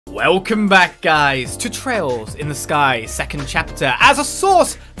Welcome back, guys, to Trails in the Sky, second chapter, as a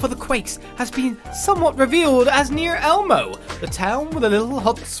source for the quakes has been somewhat revealed as near Elmo, the town with a little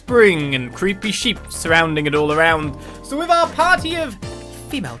hot spring and creepy sheep surrounding it all around. So with our party of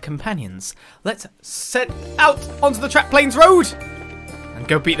female companions, let's set out onto the Trap Plains Road and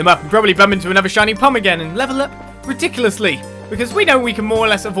go beat them up and probably bump into another shiny pom again and level up ridiculously, because we know we can more or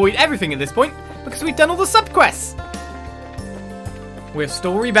less avoid everything at this point because we've done all the subquests. We're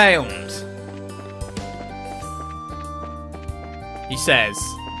story bound. He says,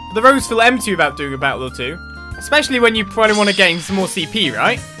 the roads feel empty without doing a battle or two, especially when you probably want to gain some more CP,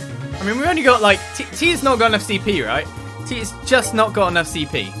 right? I mean, we only got like, T's not got enough CP, right? T's just not got enough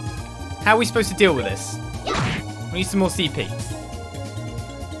CP. How are we supposed to deal with this? We need some more CP.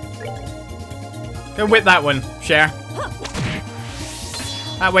 Go whip that one, Cher.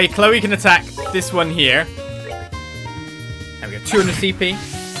 That way Chloe can attack this one here. There we go, 200 CP,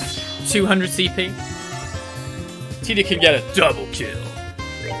 200 CP. Tina can get a double kill.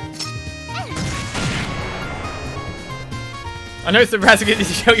 I noticed that Raz will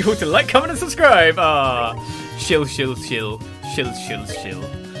show you all to like, comment, and subscribe. Ah, shill. Thank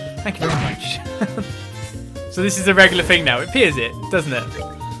you very much. So this is a regular thing now. It appears it, doesn't it?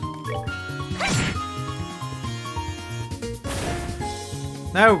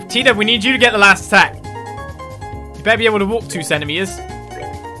 No, Tina, we need you to get the last attack. You better be able to walk 2 centimeters.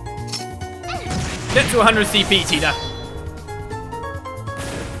 Get to 100 CP, Tina.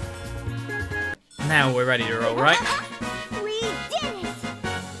 Now we're ready to roll, right? We did it!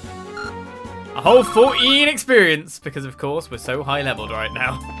 A whole 14 experience, because of course we're so high leveled right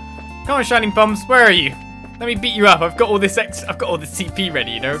now. Come on, Shining Bums, where are you? Let me beat you up. I've got all this CP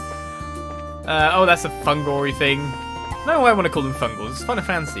ready, you know. Oh, that's a fungory thing. No, I want to call them fungals. It's Final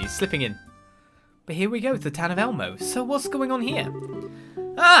Fantasy, slipping in. But here we go to the town of Elmo. So what's going on here?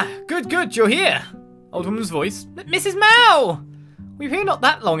 Ah, good, you're here. Old woman's voice. Mrs. Mao! We were here not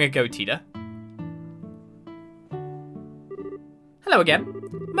that long ago, Tina. Hello again.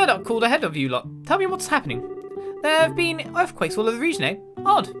 Murdoch called ahead of you lot. Tell me what's happening. There have been earthquakes all over the region, eh?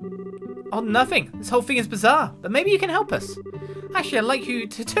 Odd. Odd nothing. This whole thing is bizarre, but maybe you can help us. Actually, I'd like you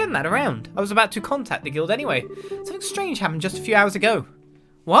to turn that around. I was about to contact the guild anyway. Something strange happened just a few hours ago.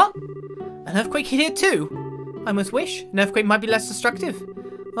 What? An earthquake hit here too? I must wish. An earthquake might be less destructive.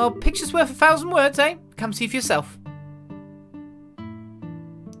 Well, picture's worth 1,000 words, eh? Come see for yourself.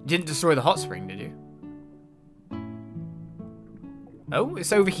 You didn't destroy the hot spring, did you? Oh,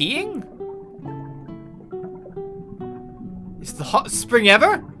 it's overheating? It's the hottest spring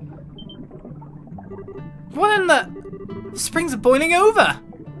ever? What in the... The springs are boiling over!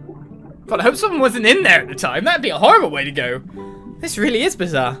 God, I hope someone wasn't in there at the time. That'd be a horrible way to go. This really is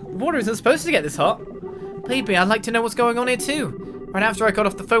bizarre. The water isn't supposed to get this hot. Believe me, I'd like to know what's going on here too. Right after I got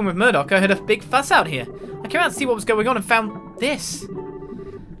off the phone with Murdoch, I heard a big fuss out here. I came out to see what was going on and found this.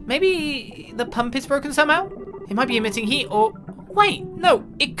 Maybe the pump is broken somehow? It might be emitting heat or... Wait, no,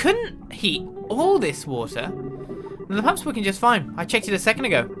 it couldn't heat all this water. The pump's working just fine. I checked it a second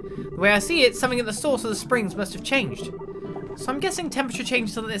ago. The way I see it, something at the source of the springs must have changed. So I'm guessing temperature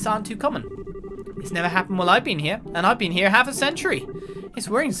changes like this aren't too common. It's never happened while I've been here, and I've been here half a century. It's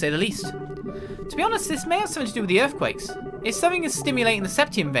worrying to say the least. To be honest, this may have something to do with the earthquakes. If something is stimulating the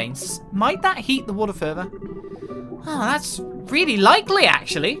Septium Vein, might that heat the water further? Oh, that's really likely,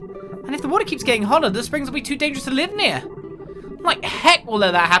 actually. And if the water keeps getting hotter, the springs will be too dangerous to live near. Like heck will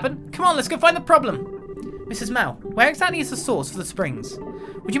let that happen. Come on, let's go find the problem. Mrs. Mao, where exactly is the source for the springs?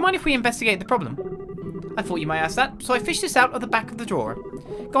 Would you mind if we investigate the problem? I thought you might ask that, so I fished this out of the back of the drawer.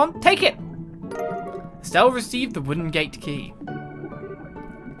 Go on, take it! Estelle received the wooden gate key.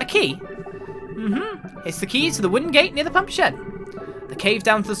 A key? Mm-hmm. It's the key to the wooden gate near the pump shed. The cave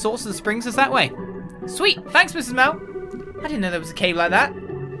down to the source of the springs is that way. Sweet! Thanks, Mrs. Mao. I didn't know there was a cave like that.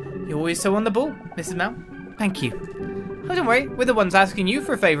 You're always so on the ball, Mrs. Mao. Thank you. Oh, don't worry. We're the ones asking you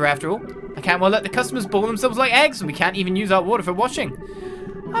for a favour after all. I can't well let the customers boil themselves like eggs and we can't even use our water for washing.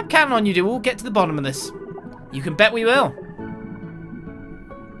 I'm counting on you to all get to the bottom of this. You can bet we will.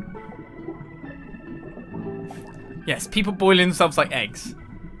 Yes, people boiling themselves like eggs.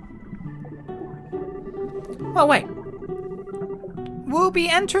 Well, wait. We'll be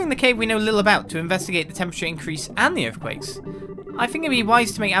entering the cave we know little about to investigate the temperature increase and the earthquakes. I think it'd be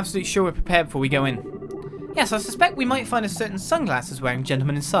wise to make absolutely sure we're prepared before we go in. Yes, I suspect we might find a certain sunglasses wearing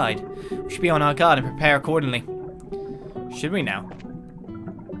gentleman inside. We should be on our guard and prepare accordingly. Should we now?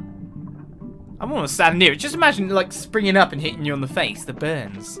 I'm almost standing near it. Just imagine like springing up and hitting you on the face. The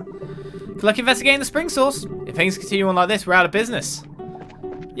burns. Good luck investigating the spring source. If things continue on like this, we're out of business.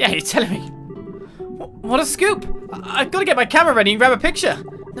 Yeah, you're telling me. What a scoop! I've got to get my camera ready and grab a picture.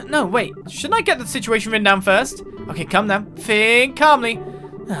 No, wait. Shouldn't I get the situation written down first? Okay, calm down. Think calmly.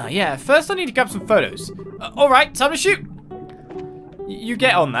 Ah, yeah. First, I need to grab some photos. All right, time to shoot. You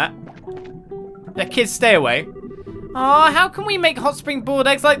get on that. Yeah, kids, stay away. Aw, how can we make hot spring boiled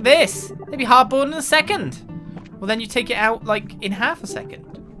eggs like this? They'd be hard boiled in a second. Well, then you take it out, like, in half a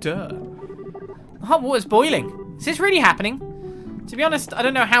second. Duh. The hot water's boiling. Is this really happening? To be honest, I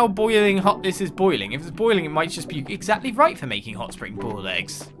don't know how boiling hot this is boiling. If it's boiling, it might just be exactly right for making hot spring boiled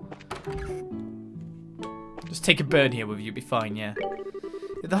eggs. Just take a bird here with you, be fine, yeah.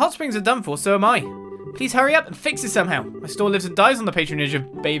 If the hot springs are done for, so am I. Please hurry up and fix it somehow. My store lives and dies on the patronage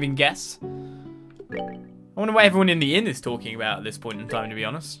of bathing guests. I wonder what everyone in the inn is talking about at this point in time, to be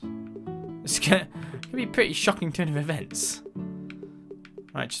honest. It's gonna be a pretty shocking turn of events.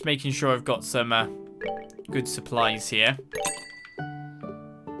 Alright, just making sure I've got some good supplies here.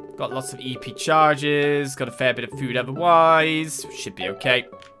 Got lots of EP charges, got a fair bit of food otherwise. Should be okay.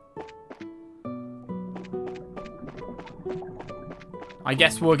 I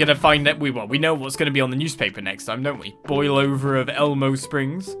guess we're gonna find that we know what's gonna be on the newspaper next time, don't we? Boil over of Elmo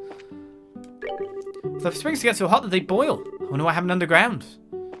Springs. If the springs get so hot that they boil. I wonder what happened underground.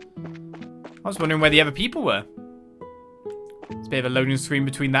 I was wondering where the other people were. There's a bit of a loading screen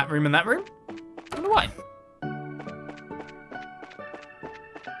between that room and that room. I wonder why.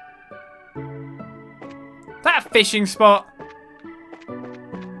 Is that a fishing spot?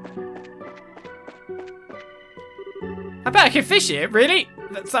 I bet I can fish here, really?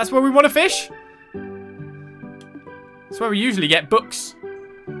 That's where we want to fish? That's where we usually get books.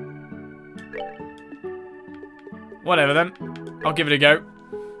 Whatever then. I'll give it a go.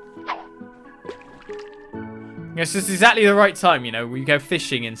 It's just exactly the right time, you know. We go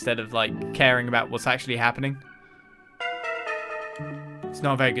fishing instead of, like, caring about what's actually happening. It's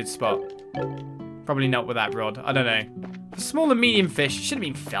not a very good spot. Probably not with that rod. I don't know. For small and medium fish, it should have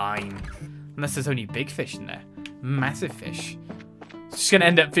been fine. Unless there's only big fish in there. Massive fish. It's just going to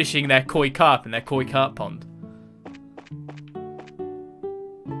end up fishing their koi carp in their koi carp pond.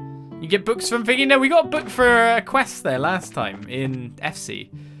 You get books from thinking, no, we got a book for a quest there last time in FC.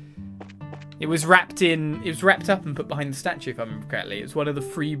 It was wrapped up and put behind the statue, if I remember correctly. It was one of the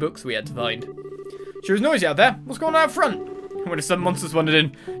free books we had to find. Sure is noisy out there. What's going on out front? Would have some monsters wandered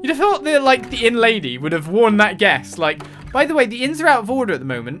in. You'd have thought the inn lady would have warned that guest. Like, by the way, the inns are out of order at the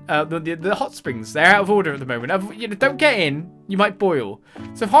moment. The hot springs, they're out of order at the moment. You know, don't get in. You might boil.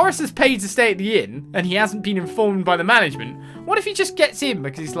 So if Horace has paid to stay at the inn and he hasn't been informed by the management, what if he just gets in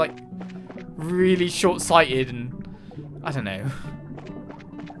because he's like really short-sighted and I don't know.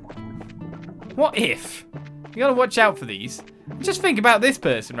 What if? You gotta watch out for these. Just think about this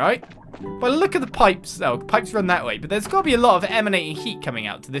person, right? By the look at the pipes, pipes run that way, but there's gotta be a lot of emanating heat coming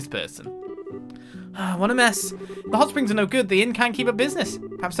out to this person. Ah, what a mess. The hot springs are no good, the inn can't keep up business.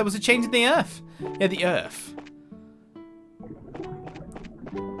 Perhaps there was a change in the earth. Yeah, the earth.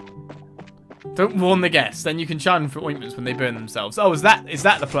 Don't warn the guests, then you can charge them for ointments when they burn themselves. Oh, is that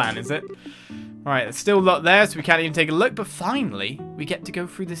the plan, is it? Alright, there's still a lot there, so we can't even take a look, but finally, we get to go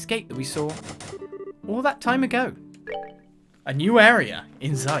through this gate that we saw all that time ago. A new area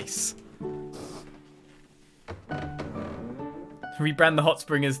in Zeiss. Rebrand the hot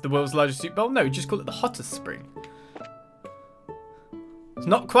spring as the world's largest soup bowl? No, just call it the hottest spring. It's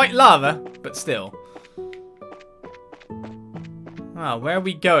not quite lava, but still. Ah, where are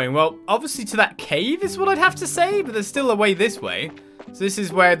we going? Well, obviously to that cave is what I'd have to say, but there's still a way this way. So this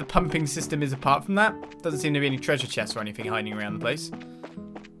is where the pumping system is apart from that. Doesn't seem to be any treasure chests or anything hiding around the place.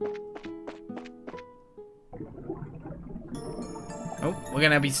 Oh, we're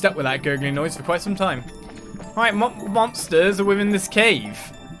going to be stuck with that gurgling noise for quite some time. Alright, monsters are within this cave.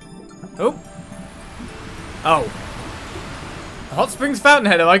 Oh. Oh. The hot springs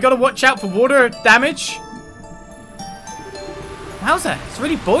Fountainhead. Have I got to watch out for water damage? Wowza, it's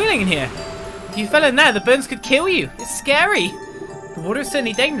really boiling in here. If you fell in there, the burns could kill you. It's scary. The water is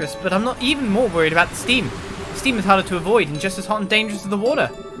certainly dangerous, but I'm not even more worried about the steam. The steam is harder to avoid and just as hot and dangerous as the water.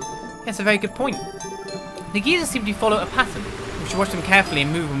 That's a very good point. The geezers seem to follow a pattern. We should watch them carefully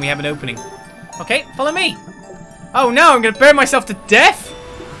and move when we have an opening. Okay, follow me. Oh no, I'm going to burn myself to death?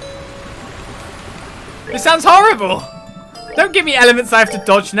 This sounds horrible. Don't give me elements I have to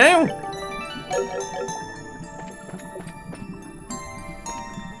dodge now.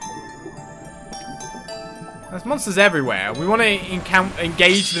 There's monsters everywhere. We want to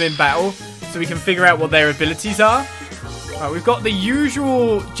engage them in battle so we can figure out what their abilities are. Alright, we've got the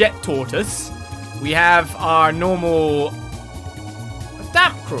usual jet tortoise. We have our normal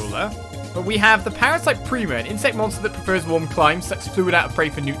damp crawler. But we have the parasite Prima, an insect monster that prefers warm climes, sucks fluid out of prey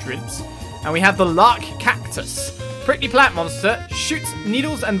for nutrients. And we have the lark cactus. Prickly plant monster shoots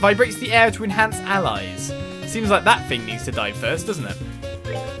needles and vibrates the air to enhance allies. Seems like that thing needs to die first, doesn't it?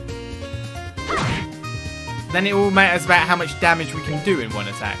 Then it all matters about how much damage we can do in one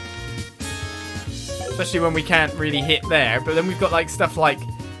attack. Especially when we can't really hit there. But then we've got like stuff like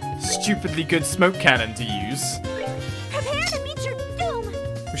stupidly good smoke cannon to use. Prepare to meet your doom.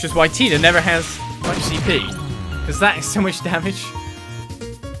 Which is why Tina never has much CP. Because that is so much damage.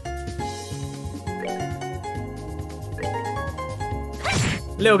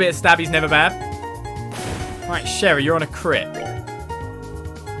 A little bit of stabby's never bad. Alright, Sherry, you're on a crit.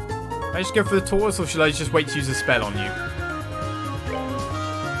 I just go for the tortoise, or should I just wait to use a spell on you?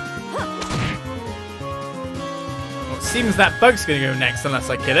 Well, it seems that bug's gonna go next unless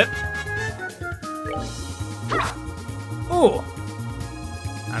I kill it. Oh!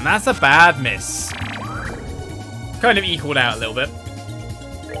 And that's a bad miss. Kind of equaled out a little bit.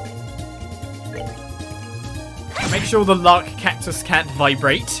 Make sure the lark cactus can't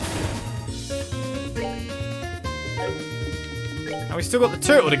vibrate. And we still got the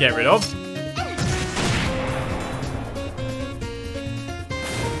turtle to get rid of.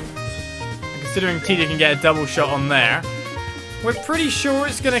 Considering Tina can get a double shot on there, we're pretty sure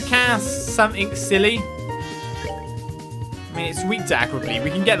it's going to cast something silly. I mean, it's weak to Aqua Bleed. We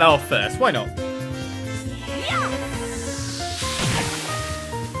can get that off first. Why not?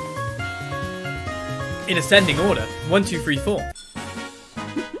 In ascending order. 1, 2, 3, 4.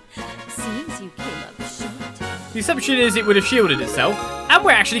 Seems you came up short. The assumption is it would have shielded itself, and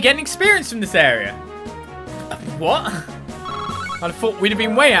we're actually getting experience from this area. What? I'd have thought we'd have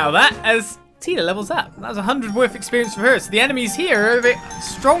been way out of that as Tina levels up. That was 100 worth experience for her, so the enemies here are a bit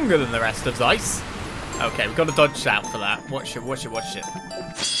stronger than the rest of Zeiss. Okay, we've got to dodge out for that. Watch it, watch it, watch it.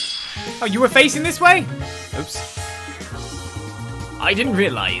 Oh, you were facing this way? Oops. I didn't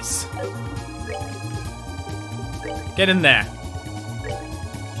realise. Get in there.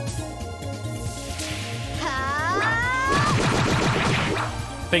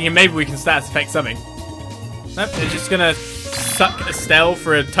 Thinking maybe we can status effect something. Nope, they're just gonna suck Estelle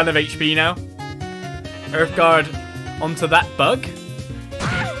for a ton of HP now. Earthguard onto that bug.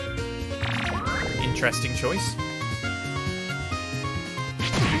 Interesting choice.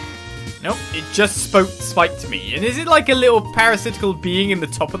 Nope, it just spiked me. And is it like a little parasitical being in the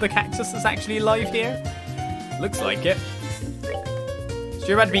top of the cactus that's actually alive here? Looks like it. So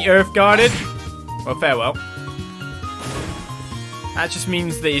you're about to be earth guarded? Well, farewell. That just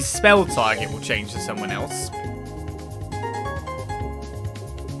means that his spell target will change to someone else.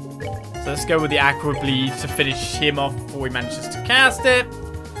 So let's go with the Aqua Bleed to finish him off before he manages to cast it.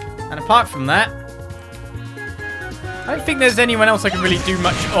 And apart from that, I don't think there's anyone else I can really do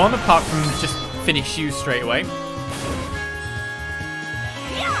much on apart from just finish you straight away.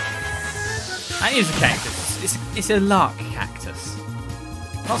 That is a cactus. It's a lark cactus.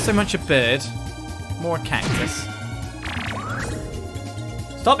 Not so much a bird, more a cactus.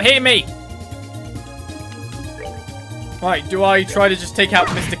 Stop hitting me! Right, do I try to just take out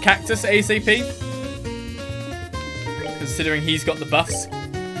Mr. Cactus ASAP? Considering he's got the buffs.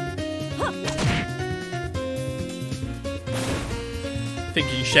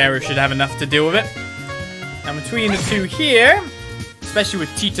 Thinking Sheriff should have enough to deal with it. And between the two here, especially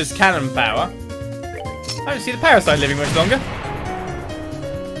with Tita's cannon power, I don't see the parasite living much longer.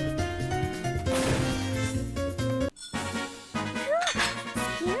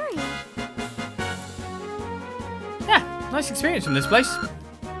 Scary. Yeah, nice experience from this place.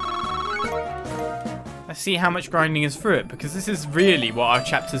 Let's see how much grinding is through it, because this is really what our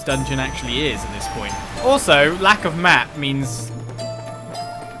chapter's dungeon actually is at this point. Also, lack of map means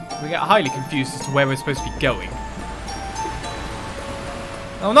we get highly confused as to where we're supposed to be going.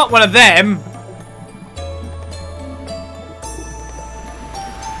 Oh, not one of them!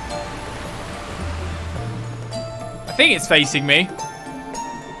 I think it's facing me.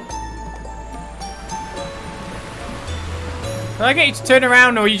 Can I get you to turn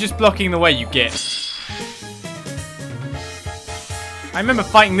around, or are you just blocking the way, you git? I remember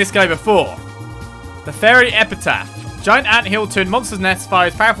fighting this guy before. The Fairy Epitaph. Giant anthill turned monster's nest,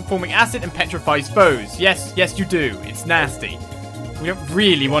 fires powerful forming acid and petrifies foes. Yes, yes you do. It's nasty. We don't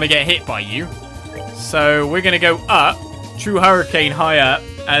really want to get hit by you. So we're going to go up, true hurricane high up,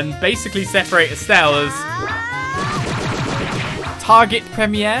 and basically separate Estelle as target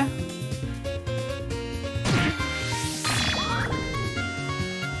premiere.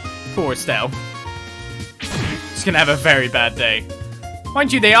 Poor Estelle. She's going to have a very bad day.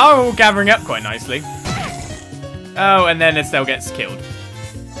 Mind you, they are all gathering up quite nicely. Oh, and then Estelle gets killed.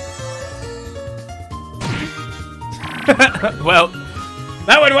 Well,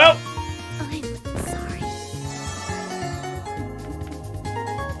 that went well. I'm sorry.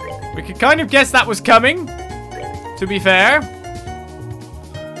 We could kind of guess that was coming, to be fair.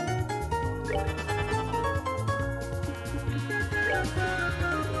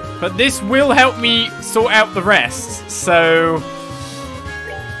 But this will help me sort out the rest. So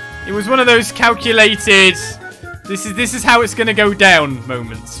it was one of those calculated, this is how it's gonna go down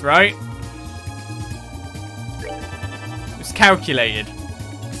moments, right? It's calculated.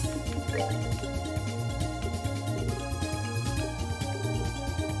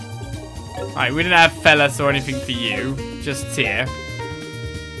 Alright, we didn't have Fellas or anything for you. Just Tyr.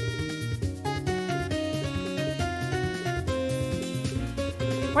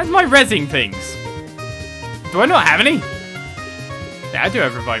 Where's my rezzing things? Do I not have any? Yeah, I do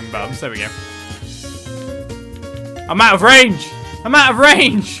have reviving bombs. There we go. I'm out of range! I'm out of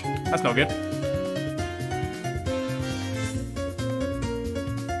range! That's not good.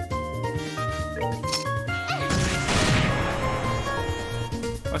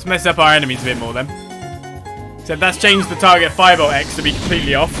 Let's mess up our enemies a bit more then. Except that's changed the target Firebolt X to be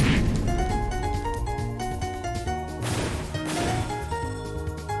completely off.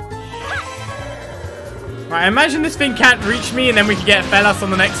 Right, I imagine this thing can't reach me and then we can get Fellas on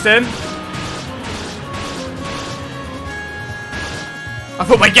the next turn. I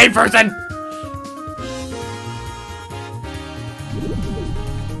thought my game frozen!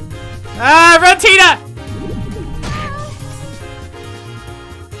 Ah, run, Tina!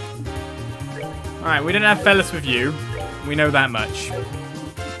 Alright, we didn't have Fellas with you. We know that much.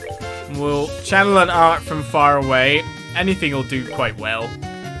 We'll channel an art from far away. Anything will do quite well.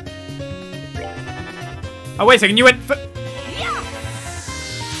 Oh, wait a second, you went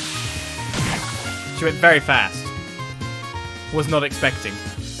She went very fast. Was not expecting.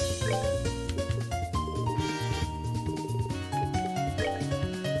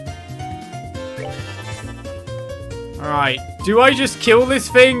 Alright, do I just kill this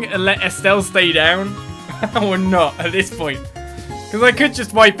thing and let Estelle stay down? Or not at this point? Because I could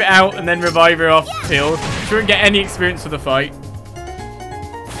just wipe it out and then revive her off the field. She wouldn't get any experience for the fight.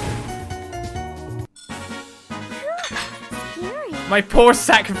 My poor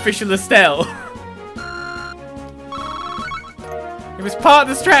sacrificial Estelle. It was part of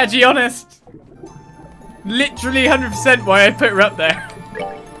the strategy, honest. Literally 100% why I put her up there.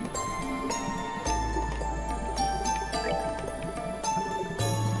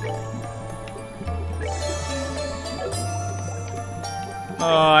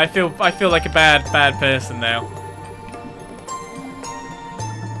 Oh, I feel like a bad person now.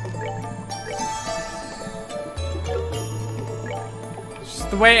 Just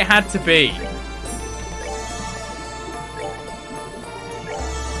the way it had to be.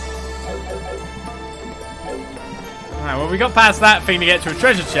 Alright, well we got past that thing to get to a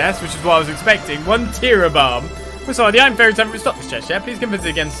treasure chest, which is what I was expecting. One Tyr bomb. We're sorry, the Iron Fairies haven't restocked this chest yet. Please come visit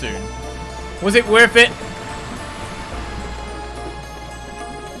again soon. Was it worth it?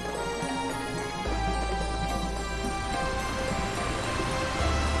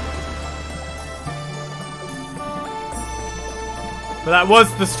 But that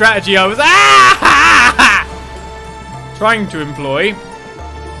was the strategy I was trying to employ.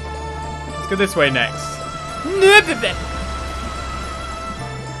 Let's go this way next.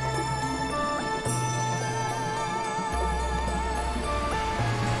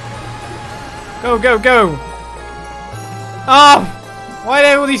 Go, go, go! Oh! Why are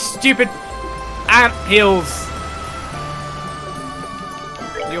there all these stupid ant hills?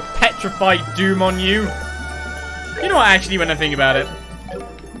 Your petrified doom on you. You know what, actually, when I think about it.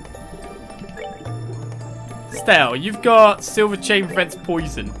 Estelle, you've got Silver Chain prevents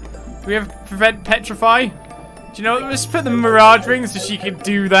poison. Do we have prevent petrify? Do you know what? Let's put the Mirage Ring so she can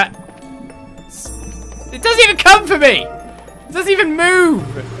do that. It doesn't even come for me! It doesn't even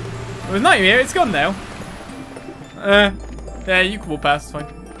move! It was not even here, it's gone now. Yeah, you can walk past, it's fine.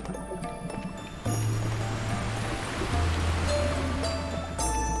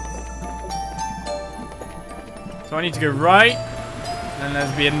 So I need to go right, and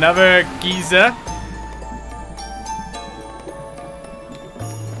there's be another geyser.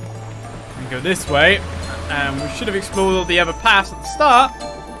 And go this way, and we should have explored all the other paths at the start.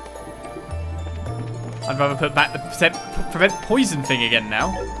 I'd rather put back the prevent poison thing again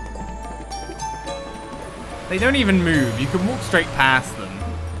now. They don't even move, you can walk straight past them.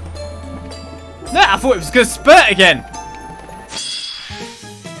 No, I thought it was gonna spurt again.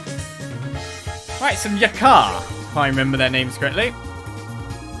 Right, some Yakar, if I remember their names correctly.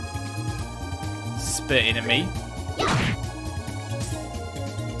 Spitting at me.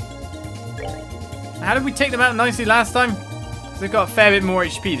 How did we take them out nicely last time? Because they've got a fair bit more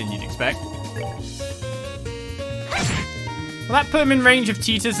HP than you'd expect. Will that put him in range of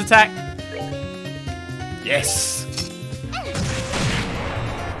Tita's attack? Yes.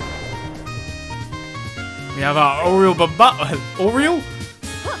 We have our Oriole?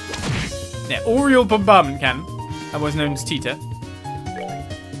 Yeah, Oriole bombardment cannon. That was known as Tita.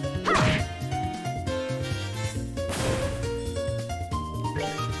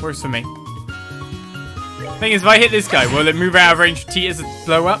 Works for me. Thing is, if I hit this guy, will it move out of range for Tita's to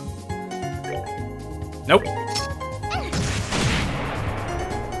blow up? Nope.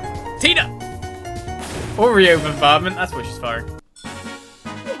 Tina! Oreo bombardment, that's what she's firing.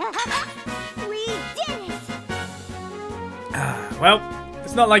 We did it! Well,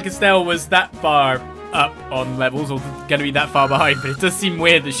 it's not like Estelle was that far up on levels or going to be that far behind, but it does seem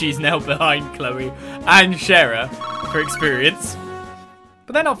weird that she's now behind Chloe and Shara for experience.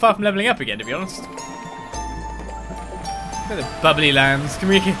 But they're not far from leveling up again, to be honest. Look at the bubbly lands. Can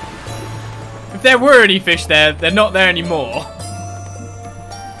we... If there were any fish there, they're not there anymore.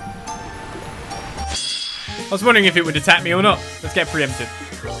 I was wondering if it would attack me or not. Let's get preempted.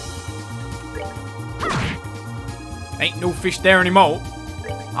 Ain't no fish there anymore.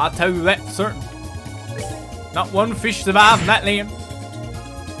 I'll tell you that for certain. Not one fish survived in that land.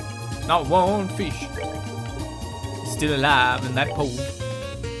 Not one fish. Still alive in that pool.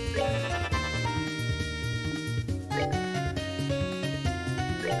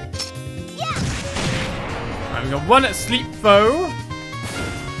 Right, we've got one asleep foe.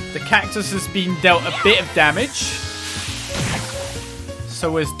 The cactus has been dealt a bit of damage.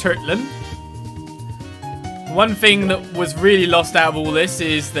 So is Turtlin. One thing that was really lost out of all this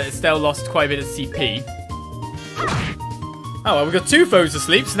is that Estelle lost quite a bit of CP. Oh, well, we've got two foes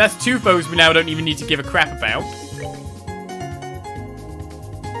asleep, so that's two foes we now don't even need to give a crap about.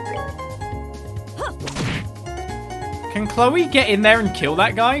 Can Chloe get in there and kill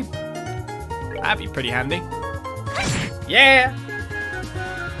that guy? That'd be pretty handy. Yeah!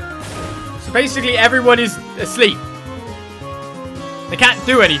 So basically everyone is asleep. They can't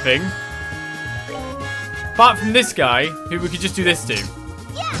do anything. Apart from this guy, who we could just do this to.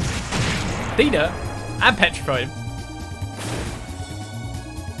 Dina, and petrify him.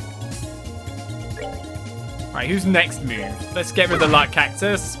 Right, who's next move? Let's get rid of the light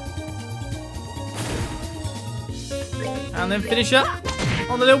cactus. And then finish up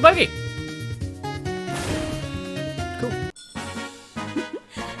on the little buggy. Cool.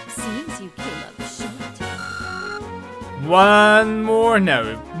 Seems you came up short. One more,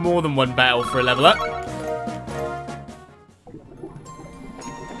 no, more than one battle for a level up.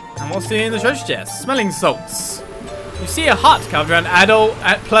 And what's in the treasure chest? Smelling salts. You see a hut carved around adult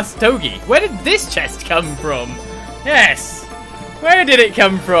plus Togi. Where did this chest come from? Yes. Where did it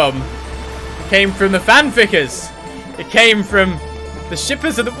come from? It came from the fanfickers. It came from the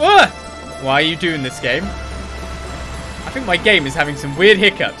shippers of the... Why are you doing this, game? I think my game is having some weird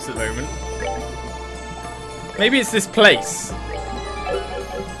hiccups at the moment. Maybe it's this place.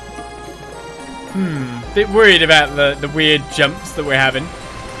 Bit worried about the weird jumps that we're having.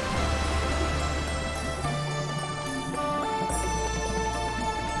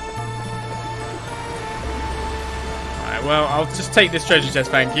 Alright, well, I'll just take this treasure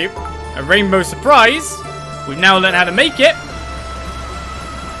chest, thank you. A rainbow surprise. We've now learned how to make it.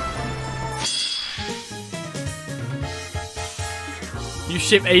 You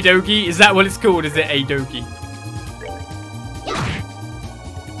ship a dogi? Is that what it's called? Is it a dogi?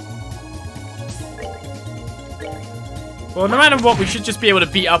 Well, no matter what, we should just be able to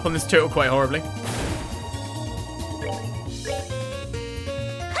beat up on this turtle quite horribly.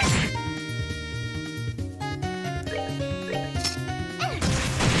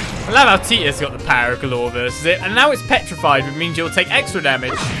 I love how Tita's got the power of galore versus it, and now it's petrified, which means you'll take extra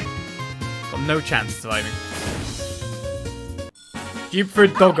damage. Got no chance of surviving. Do you prefer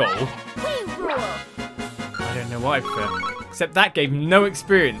Doggle? I don't know what I prefer. Except that gave no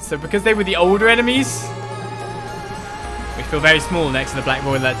experience, so because they were the older enemies, we feel very small next to the black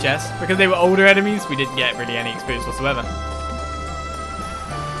boy in that chest. Because they were older enemies, we didn't get really any experience whatsoever.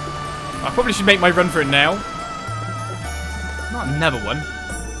 I probably should make my run for it now. Not another one.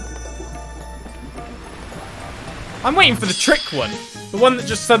 I'm waiting for the trick one. The one that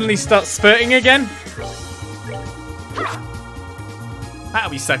just suddenly starts spurting again. That'll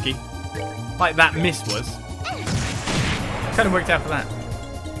be sucky. Like that miss was. Kind of worked out for that.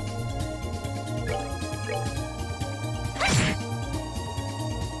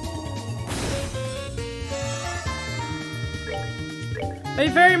 They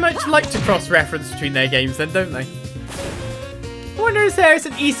very much like to cross-reference between their games then, don't they? I wonder if there's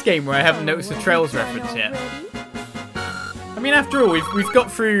an East game where I haven't noticed a Trails reference yet. I mean, after all, we've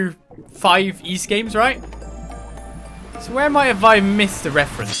got through 5 East games, right? So where might have I missed a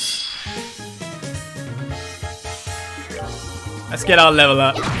reference? Let's get our level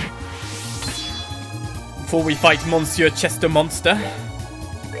up before we fight Monsieur Chester Monster.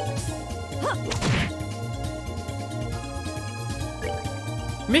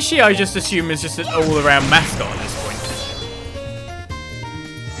 Mishi, I just assume, is just an all-around mascot at this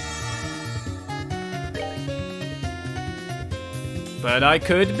point. But I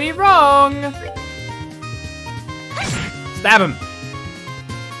could be wrong. Stab him.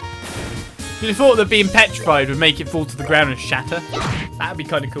 You'd have thought that being petrified would make it fall to the ground and shatter. That would be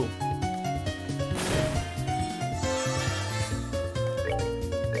kind of cool.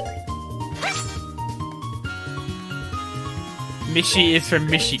 Mishi is from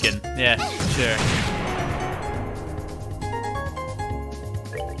Michigan. Yeah, sure.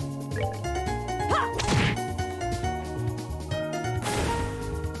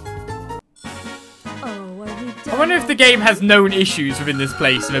 I wonder if the game has known issues within this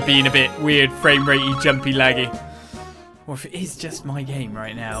place of it being a bit weird, frame ratey, jumpy, laggy. Or if it is just my game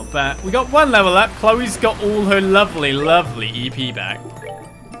right now. But we got one level up. Chloe's got all her lovely, lovely EP back.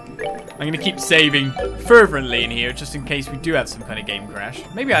 I'm going to keep saving fervently in here just in case we do have some kind of game crash.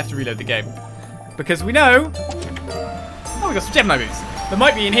 Maybe I have to reload the game. Because we know... Oh, we got some Gemini boots. There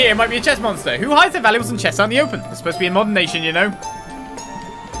might be in here, might be a chest monster. Who hides their valuables and chests out in the open? It's supposed to be a modern nation, you know.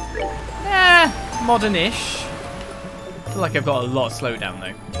 Modern-ish. I feel like I've got a lot of slowdown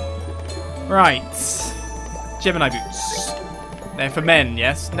though. Right. Gemini boots. They're for men,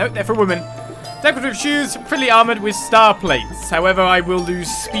 yes? No, they're for women. Decorative shoes, prettily armoured with star plates. However, I will lose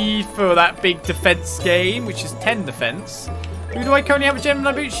speed for that big defense game, which is 10 defense. Who do I currently have with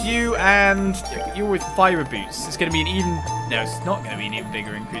Gemini boots? You and you're with fiber boots. It's going to be an even... No, it's not going to be an even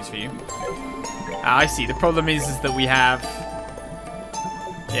bigger increase for you. Ah, I see. The problem is that we have...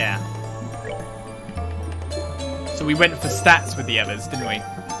 Yeah. So we went for stats with the others, didn't we?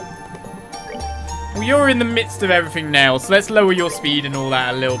 Well, you're in the midst of everything now, so let's lower your speed and all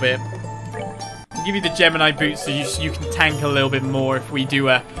that a little bit. I'll give you the Gemini boots so you can tank a little bit more if we do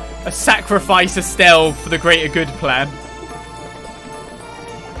a sacrifice Estelle for the greater good plan.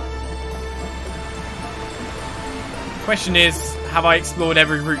 Question is, have I explored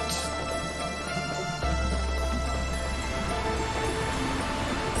every route?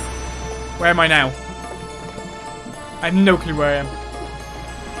 Where am I now? I have no clue where I am.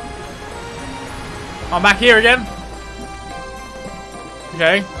 I'm back here again.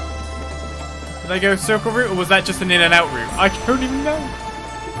 Okay. Did I go circle route or was that just an in and out route? I don't even know.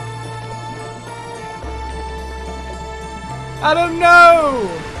 I don't know.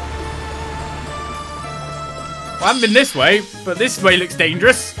 Well, I haven't been this way, but this way looks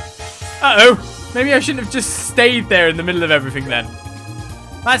dangerous. Uh-oh. Maybe I shouldn't have just stayed there in the middle of everything then.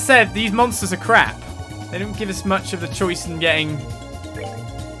 That said, these monsters are crap. They don't give us much of the choice in getting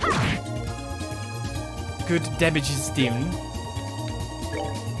good damages done.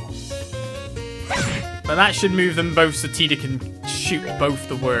 But that should move them both so Tita can shoot both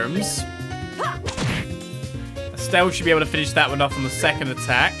the worms. Estelle should be able to finish that one off on the second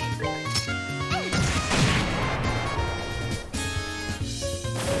attack.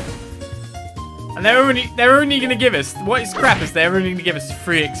 And they're only going to give us, what is crap is they're only going to give us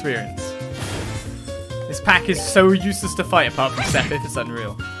 3 experience. This pack is so useless to fight apart from Sepith, it's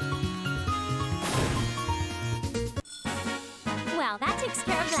unreal. Well, that takes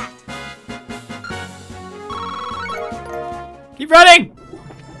care of that. Keep running!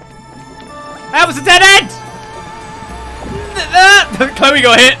 That was a dead end! Chloe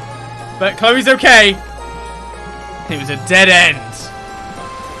got hit, but Chloe's okay. It was a dead end.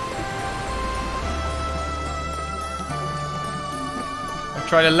 I'll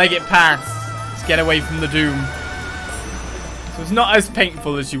try to leg it past. Let's get away from the doom. So it's not as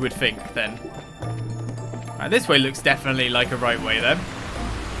painful as you would think then. Alright, this way looks definitely like a right way then.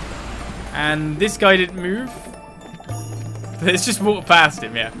 And this guy didn't move. Let's just walk past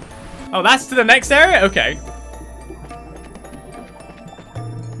him, yeah. Oh, that's to the next area? Okay.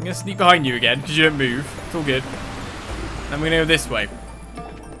 I'm going to sneak behind you again, because you don't move. It's all good. Then we're going to go this way.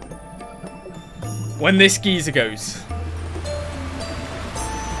 When this geezer goes.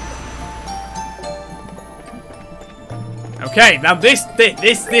 Okay, now this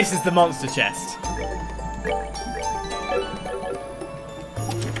is the monster chest.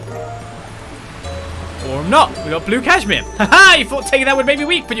 Or not. We got blue cashmere. Haha! You thought taking that would make me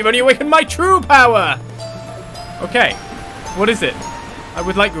weak, but you've only awakened my true power. Okay. What is it? I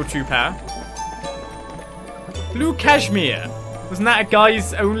would like your true power. Blue cashmere. Wasn't that a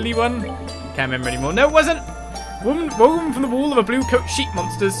guy's only one? Can't remember anymore. No, it wasn't. Woman from the wool of a blue coat sheep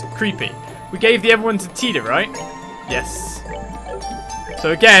monster's creepy. We gave the other one to Tita, right? Yes.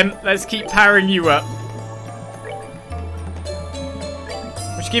 So again, let's keep powering you up.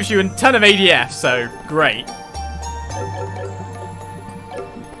 Which gives you a ton of ADF, so great.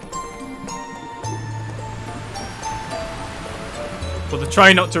 Well, to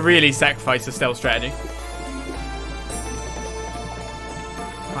try not to really sacrifice the stealth strategy.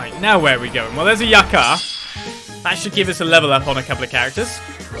 Right, now where are we going? Well, there's a Yakar. That should give us a level up on a couple of characters.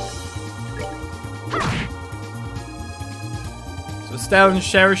 So Estelle and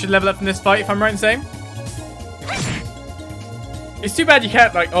Cheryl should level up in this fight, if I'm right in saying. It's too bad you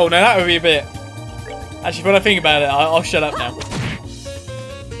can't, like... Oh, no, that would be a bit... Actually, when I think about it, I'll shut up now.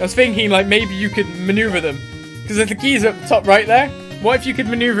 I was thinking, like, maybe you could maneuver them. Because if the keys are at the top right there, what if you could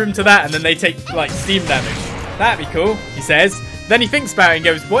maneuver them to that and then they take, like, steam damage? That'd be cool, he says. Then he thinks about it and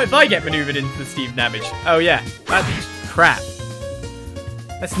goes, what if I get maneuvered into the steam damage? Oh, yeah. That'd be crap.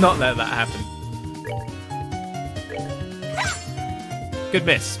 Let's not let that happen. Good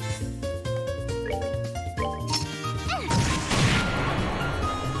miss.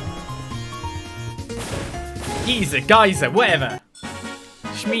 Geezer, geyser, whatever.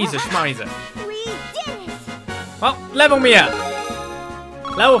 Schmeezer, schmeizer. We did it! Well, level me up.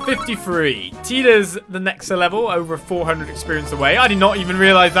 Level 53. Tita's the next level, over 400 experience away. I did not even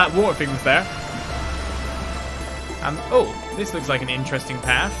realise that water thing was there. Oh, this looks like an interesting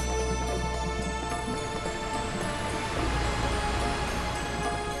path.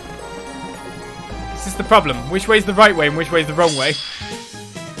 This is the problem. Which way's the right way and which way's the wrong way?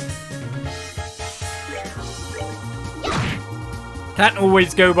 Can't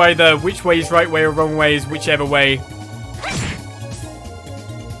always go by the which way is right way or wrong way is whichever way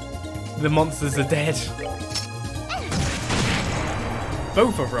the monsters are dead.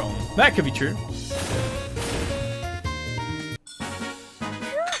 Both are wrong. That could be true.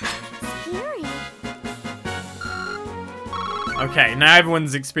 Scary. Okay, now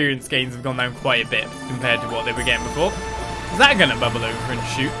everyone's experience gains have gone down quite a bit compared to what they were getting before. Is that going to bubble over and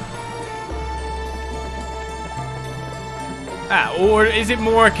shoot? Ah, or is it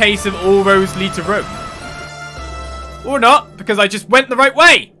more a case of all roads lead to Rome? Or not, because I just went the right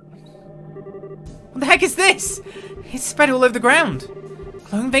way! What the heck is this? It's spread all over the ground.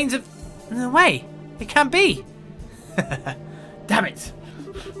 Glowing veins of... No way. It can't be. Damn it.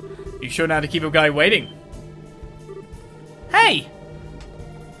 You sure know how to keep a guy waiting? Hey!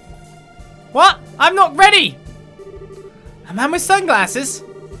 What? I'm not ready! A man with sunglasses?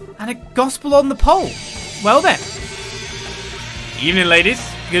 And a gospel on the pole. Well then. Evening, ladies.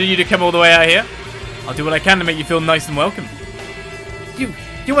 Good of you to come all the way out here. I'll do what I can to make you feel nice and welcome.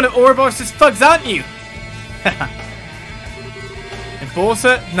 You're one of Ouroboros' thugs, aren't you?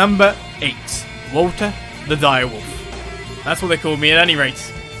 Enforcer number 8. Walter the Direwolf. That's what they called me at any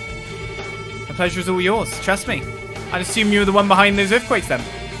rate. The pleasure is all yours, trust me. I'd assume you were the one behind those earthquakes then.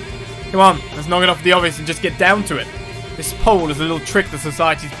 Come on, let's knock it off the obvious and just get down to it. This pole is a little trick the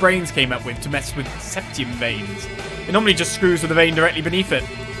Society's brains came up with to mess with Septium Veins. It normally just screws with the vein directly beneath it.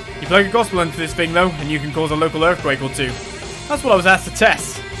 You plug a gospel into this thing though, and you can cause a local earthquake or two. That's what I was asked to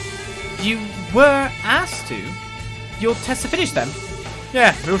test. You were asked to? Your tests are finished then?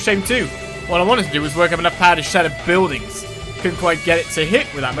 Yeah, real shame too. What I wanted to do was work up enough power to shatter buildings. Couldn't quite get it to hit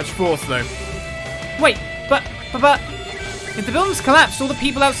with that much force though. Wait, but if the buildings collapsed, all the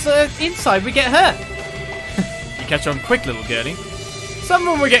people outside inside would get hurt. You catch on quick, little girlie. Some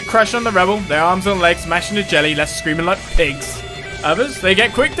of them would get crushed on the rubble, their arms and legs mashed into jelly, left screaming like pigs. Others, they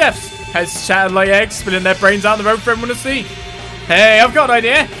get quick deaths, heads shattered like eggs, spilling their brains out on the road for everyone to see. Hey, I've got an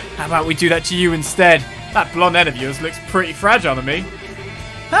idea. How about we do that to you instead? That blonde head of yours looks pretty fragile to me.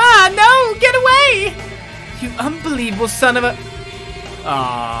 Ah, no! Get away! You unbelievable son of a...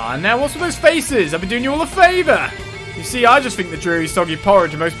 Ah, now what's with those faces? I've been doing you all a favour. You see, I just think the dreary, soggy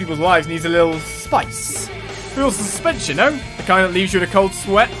porridge in most people's lives needs a little spice. Real suspense, you know? The kind that leaves you in a cold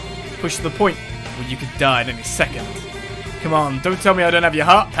sweat. Push to the point where you could die at any second. Come on, don't tell me I don't have your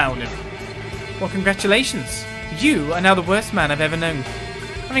heart pounding. Well, congratulations. You are now the worst man I've ever known.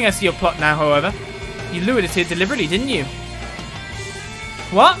 I think I see your plot now, however. You lured us here deliberately, didn't you?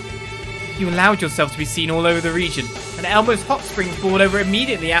 What? You allowed yourself to be seen all over the region, and Elmo's hot springs boiled over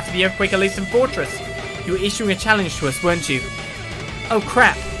immediately after the earthquake at Elizandri Fortress. You were issuing a challenge to us, weren't you? Oh,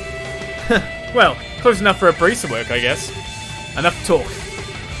 crap. Well, close enough for a bracer work, I guess. Enough talk.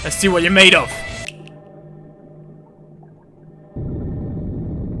 Let's see what you're made of.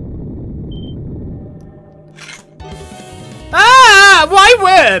 Ah! Why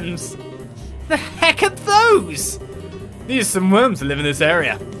worms? The heck are those? These are some worms that live in this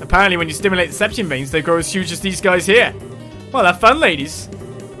area. Apparently when you stimulate the septium veins, they grow as huge as these guys here. Well, have fun, ladies.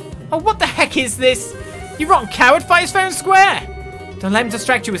 Oh, what the heck is this? You rotten coward, fight us fair and square! Don't let him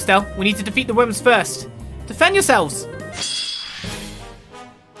distract you, Estelle. We need to defeat the worms first. Defend yourselves!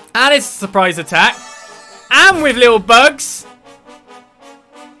 And it's a surprise attack. And with little bugs!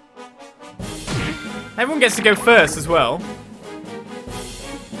 Everyone gets to go first as well.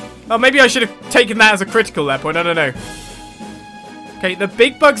 Oh, maybe I should have taken that as a critical at that point. I don't know. Okay, the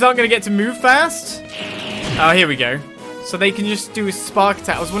big bugs aren't going to get to move fast. Oh, here we go. So they can just do a spark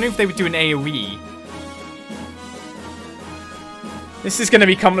attack. I was wondering if they would do an AoE. This is going to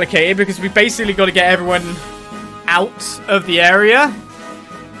be complicated because we basically got to get everyone out of the area.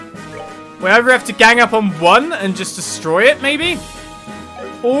 We either have to gang up on one and just destroy it, maybe?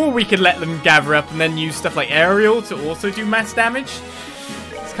 Or we could let them gather up and then use stuff like aerial to also do mass damage.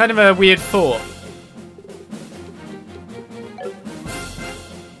 It's kind of a weird thought.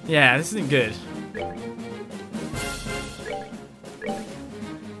 Yeah, this isn't good.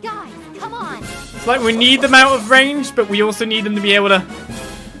 Guys, come on. It's like we need them out of range, but we also need them to be able to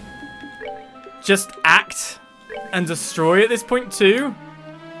just act and destroy at this point too.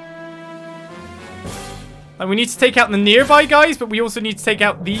 Like we need to take out the nearby guys, but we also need to take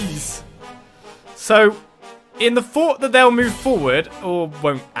out these. So, in the thought that they'll move forward, or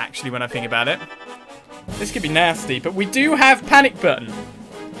won't actually when I think about it, this could be nasty, but we do have panic button.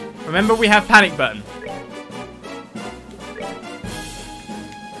 Remember, we have panic button.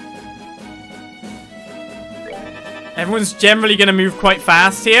 Everyone's generally going to move quite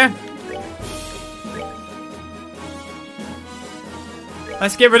fast here.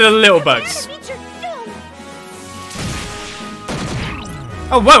 Let's get rid of the little bugs.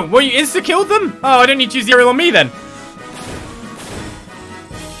 Oh, whoa. Well, you insta-killed them? Oh, I don't need to use the aerial on me then.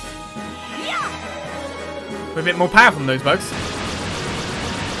 We're a bit more powerful than those bugs.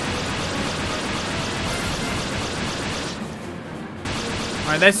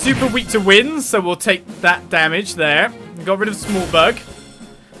 Alright, they're super weak to wind, so we'll take that damage there. We got rid of small bug.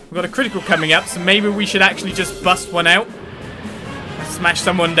 We've got a critical coming up, so maybe we should actually just bust one out. And smash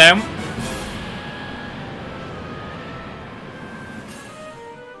someone down.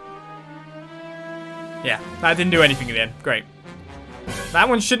 Yeah, that didn't do anything in the end. Great. That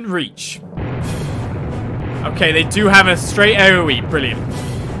one shouldn't reach. Okay, they do have a straight AoE. Brilliant.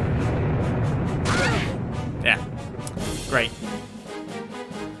 Yeah. Great.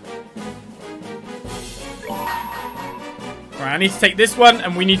 Right, I need to take this one,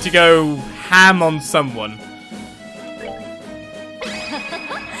 and we need to go ham on someone.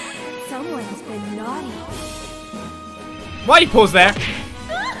 Someone's been naughty. Why you pause there?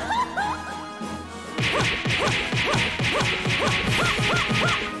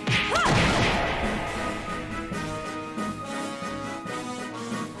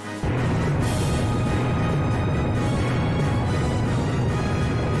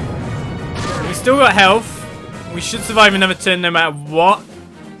 We still got health. We should survive another turn no matter what.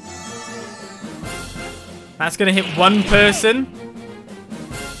 That's going to hit one person.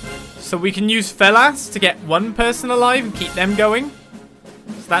 So we can use Felas to get one person alive and keep them going.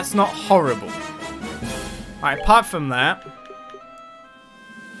 So that's not horrible. Alright, apart from that,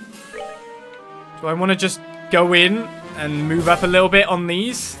 do I want to just go in and move up a little bit on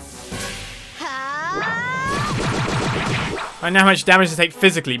these? I know how much damage to take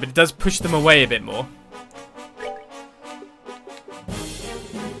physically, but it does push them away a bit more.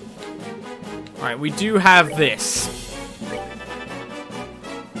 Alright, we do have this.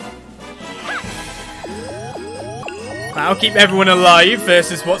 That'll keep everyone alive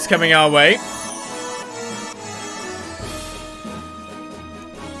versus what's coming our way.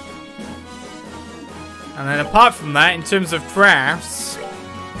 And then apart from that, in terms of crafts,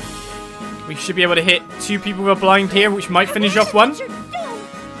 we should be able to hit 2 people who are blind here, which might finish off one.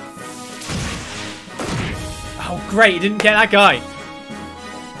 Oh, great, didn't get that guy.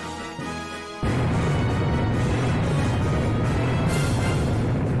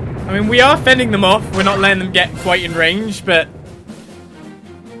 I mean, we are fending them off. We're not letting them get quite in range, but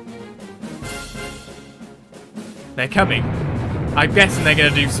they're coming. I'm guessing they're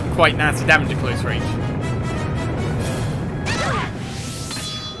going to do some quite nasty damage at close range.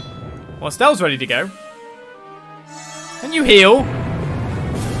 Well, Estelle's ready to go. Can you heal?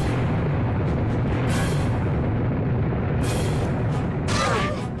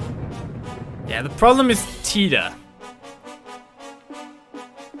 Yeah, the problem is Tida.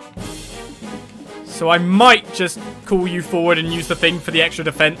 So I might just call you forward and use the thing for the extra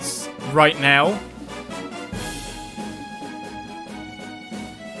defense right now.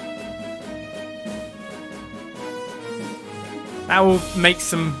 That will make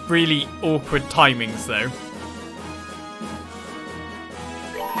some really awkward timings, though.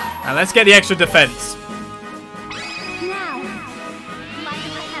 Now let's get the extra defense.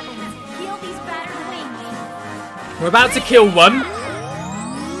 We're about to kill one.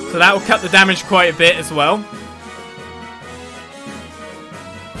 So that will cut the damage quite a bit as well.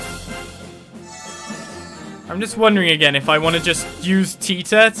 I'm just wondering again if I want to just use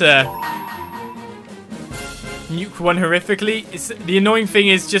Tita to nuke one horrifically. The annoying thing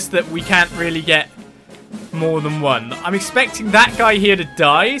is just that we can't really get more than one. I'm expecting that guy here to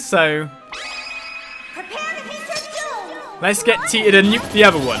die, so let's get Tita to nuke the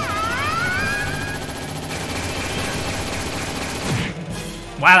other one.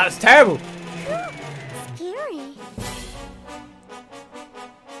 Wow, that's terrible. Scary.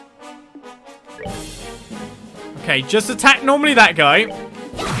 Okay, just attack normally that guy.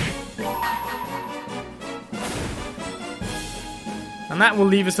 And that will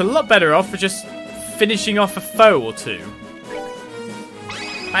leave us a lot better off for just finishing off a foe or two.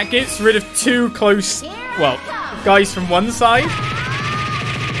 That gets rid of two close, well, guys from one side.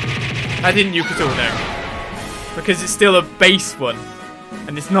 I didn't nuke it all there. Because it's still a base one.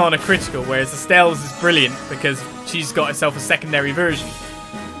 And it's not on a critical, whereas Estelle's is brilliant because she's got herself a secondary version.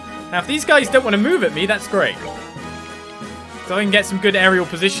 Now, if these guys don't want to move at me, that's great. So I can get some good aerial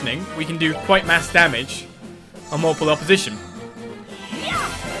positioning. We can do quite mass damage on multiple opposition.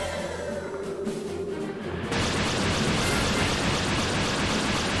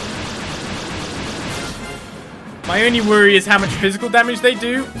 My only worry is how much physical damage they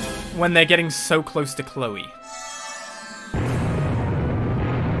do when they're getting so close to Chloe.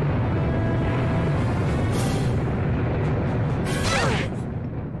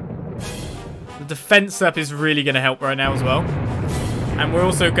 The defense up is really going to help right now as well. And we're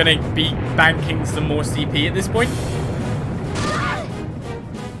also going to be banking some more CP at this point.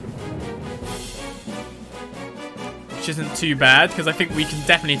 Which isn't too bad, because I think we can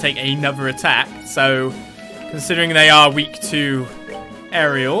definitely take another attack. So, considering they are weak to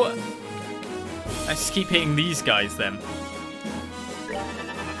aerial, let's keep hitting these guys then.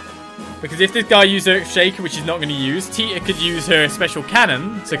 Because if this guy uses Earth Shaker, which he's not going to use, Tita could use her special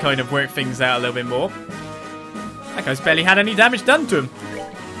cannon to kind of work things out a little bit more. That guy's barely had any damage done to him.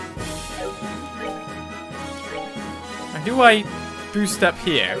 Now, do I boost up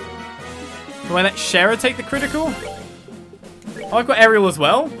here? Do I let Shara take the critical? Oh, I've got aerial as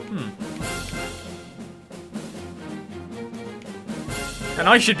well? And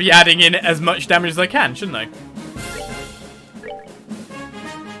I should be adding in as much damage as I can, shouldn't I?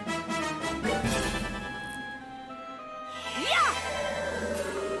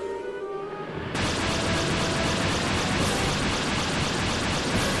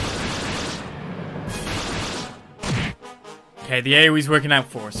 Okay, the AoE's working out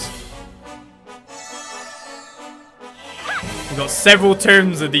for us. We've got several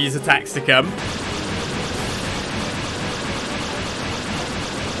turns of these attacks to come.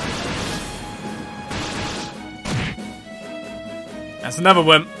 That's another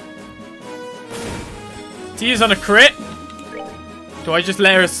one. Tia's on a crit. Do I just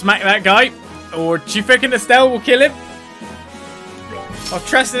let her smack that guy? Or do you reckon Estelle will kill him? I'll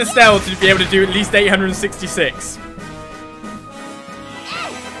trust in Estelle to be able to do at least 866.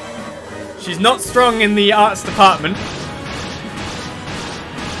 She's not strong in the arts department.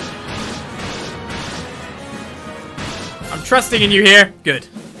 I'm trusting in you here. Good.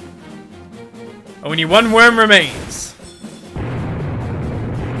 Only one worm remains.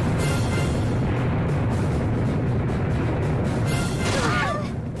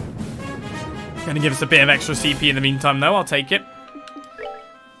 Gonna give us a bit of extra CP in the meantime, though. I'll take it.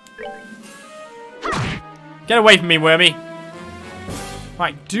 Get away from me, Wormy.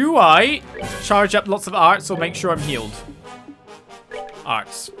 Right, do I charge up lots of arts or make sure I'm healed?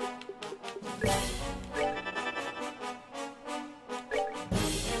 Arts.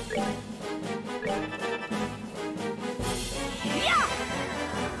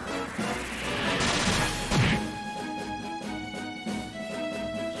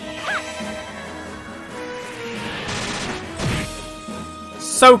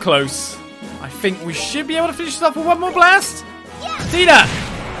 So close. I think we should be able to finish this off with one more blast. Tita!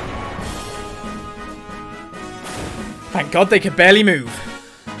 Thank God they could barely move.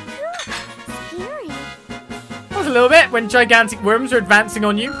 Scary. That was a little bit when gigantic worms are advancing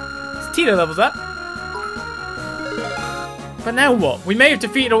on you. Tita levels up. But now what? We may have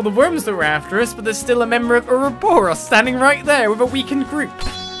defeated all the worms that were after us, but there's still a member of Ouroboros standing right there with a weakened group.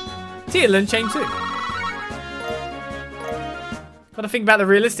 Tita learned chain too. Gotta think about the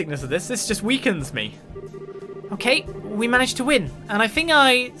realisticness of this. This just weakens me. Okay, we managed to win, and I think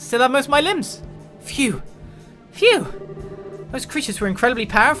I still have most of my limbs. Phew. Phew. Those creatures were incredibly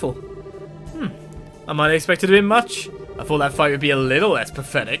powerful. I might have expected a bit much. I thought that fight would be a little less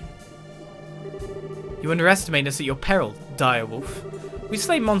pathetic. You underestimate us at your peril, Direwolf. We've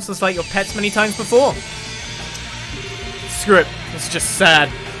slayed monsters like your pets many times before. Screw it. It's just sad.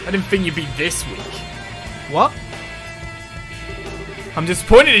 I didn't think you'd be this weak. What? I'm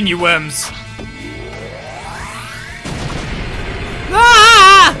disappointed in you, worms.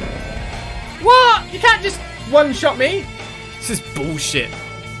 Ah! What? You can't just one-shot me. This is bullshit.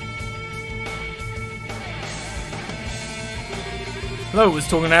 Flo was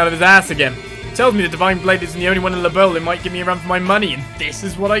talking out of his ass again. Tells me the Divine Blade isn't the only one in the world that might give me a run for my money, and this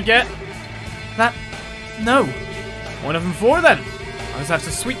is what I get? No. One of them four then. I just have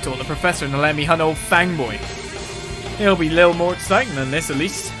to sweet talk the professor and let me hunt old Fangboy. It'll be a little more exciting than this, at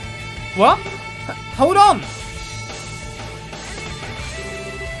least. What? Hold on.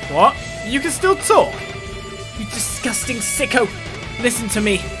 What? You can still talk? You disgusting sicko. Listen to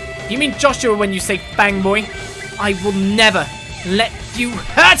me. You mean Joshua when you say Fangboy? I will never let you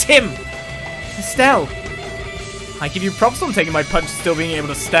hurt him! Estelle. I give you props on taking my punch and still being able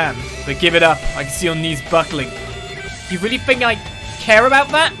to stand. But give it up. I can see your knees buckling. You really think I care about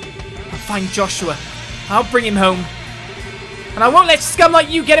that? I'll find Joshua. I'll bring him home. And I won't let scum like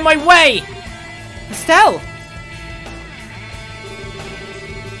you get in my way! Estelle!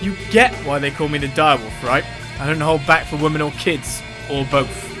 You get why they call me the Direwolf, right? I don't hold back for women or kids. Or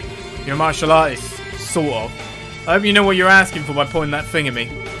both. You're a martial artist. Sort of. I hope you know what you're asking for by pointing that thing at me.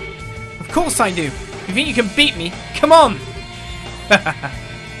 Of course I do. You think you can beat me? Come on!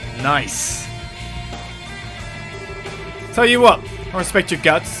 Nice. Tell you what, I respect your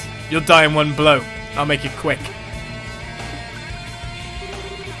guts. You'll die in one blow. I'll make it quick.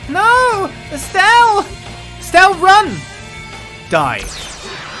 No! Estelle! Estelle, run! Die.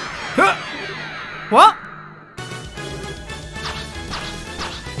 Huh. What?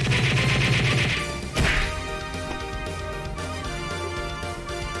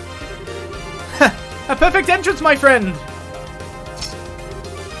 A perfect entrance, my friend!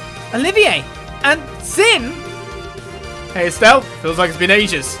 Olivier! And Sin! Hey Estelle, feels like it's been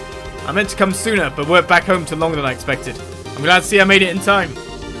ages. I meant to come sooner, but work back home took longer than I expected. I'm glad to see I made it in time.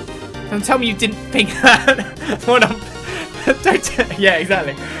 Don't tell me you didn't think that one on... Yeah,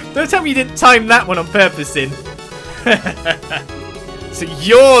 exactly. Don't tell me you didn't time that one on purpose, Sin. So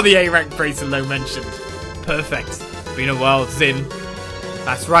you're the A-rank bracer low mentioned. Perfect. Been a while, Sin.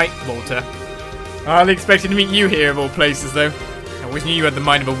 That's right, Walter. I hardly expected to meet you here of all places, though. I always knew you had the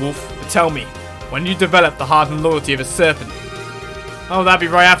mind of a wolf. But tell me, when did you develop the heart and loyalty of a serpent? Oh, that'd be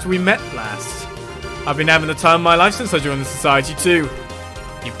right after we met last. I've been having the time of my life since I joined the society, too.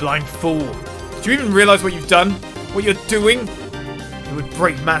 You blind fool. Do you even realise what you've done? What you're doing? It would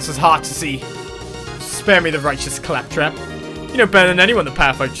break Master's heart to see. Spare me the righteous claptrap. You know better than anyone the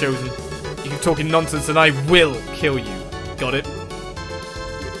path I've chosen. You keep talking nonsense and I will kill you. Got it?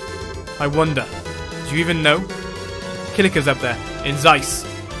 I wonder, do you even know? Kilika's up there, in Zeiss.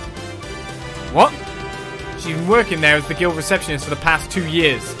 What? She's been working there as the guild receptionist for the past 2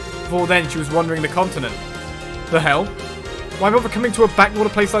 years. Before then, she was wandering the continent. The hell? Why bother coming to a backwater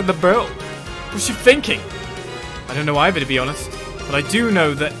place like the Burl? What's she thinking? I don't know either, to be honest. But I do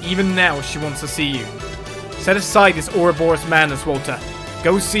know that even now she wants to see you. Set aside this Ouroboros madness, Walter.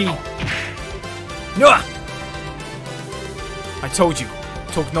 Go see... Noah! I told you.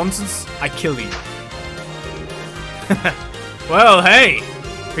 Talk nonsense, I kill you. Well, hey!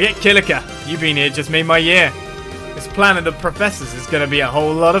 Forget Kilika. You being here just made my year. This plan of the professor's is gonna be a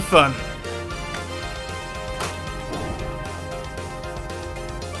whole lot of fun.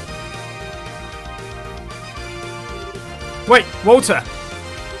 Wait, Walter!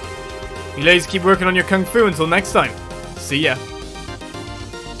 You ladies keep working on your kung fu until next time. See ya.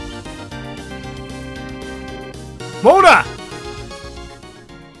 Walter!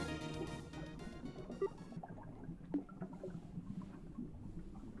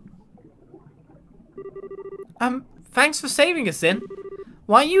 Thanks for saving us, Sin.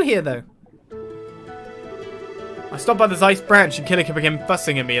 Why are you here, though? I stopped by the Zeiss branch and Kilika began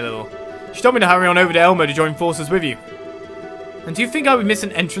fussing at me a little. She told me to hurry on over to Elmo to join forces with you. And do you think I would miss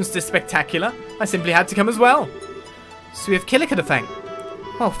an entrance this spectacular? I simply had to come as well. So we have Kilika to thank.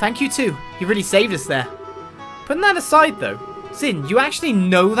 Well, thank you too. You really saved us there. Putting that aside, though, Sin, you actually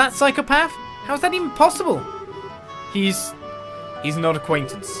know that psychopath? How is that even possible? He's an old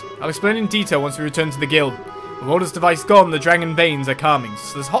acquaintance. I'll explain in detail once we return to the guild. With Walter's device gone, the dragon veins are calming,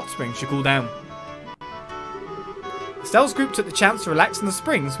 so this hot spring should cool down. Estelle's group took the chance to relax in the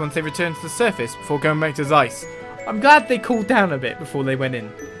springs once they returned to the surface before going back to Zeiss. I'm glad they cooled down a bit before they went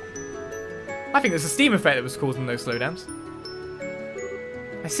in. I think there's a steam effect that was causing those slowdowns.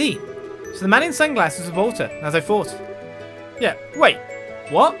 I see. So the man in sunglasses was Walter, as I thought. Yeah, wait.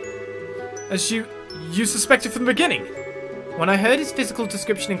 What? As you You suspected from the beginning? When I heard his physical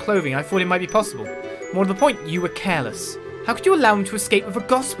description and clothing, I thought it might be possible. More to the point, you were careless. How could you allow him to escape with a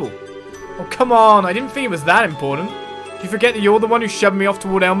gospel? Oh, come on, I didn't think it was that important. Do you forget that you're the one who shoved me off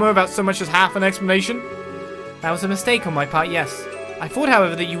toward Elmo without so much as half an explanation? That was a mistake on my part, yes. I thought,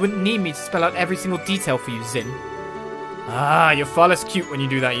 however, that you wouldn't need me to spell out every single detail for you, Zin. Ah, you're far less cute when you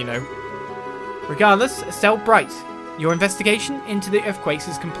do that, you know. Regardless, Estelle Bright, your investigation into the earthquakes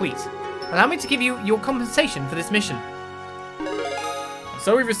is complete. Allow me to give you your compensation for this mission.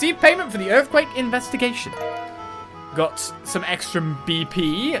 So we've received payment for the earthquake investigation. Got some extra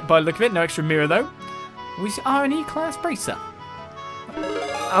BP by the look of it, no extra mirror though. We are an E-class bracer.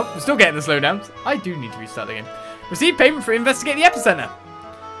 Oh, we're still getting the slowdowns. I do need to restart again. Receive payment for investigate the epicenter.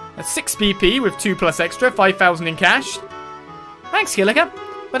 That's 6 BP with 2 plus extra, 5,000 in cash. Thanks, Kilika.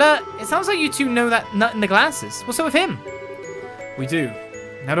 But it sounds like you two know that nut in the glasses. What's up with him? We do.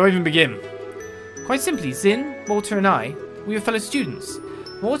 How do I even begin? Quite simply, Zin, Walter and I, we were fellow students.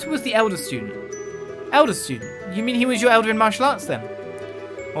 Walter was the elder student. Elder student? You mean he was your elder in martial arts then?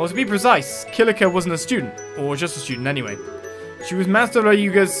 Well, to be precise, Kilika wasn't a student, or just a student anyway. She was Master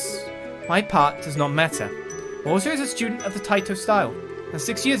Ryuga's... My part does not matter. Walter is a student of the Taito style, and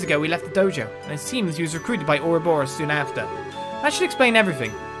 6 years ago we left the dojo, and it seems he was recruited by Ouroboros soon after. That should explain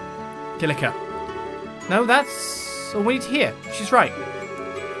everything. Kilika. No, that's all we need to hear. She's right.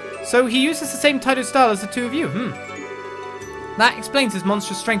 So he uses the same Taito style as the two of you, That explains his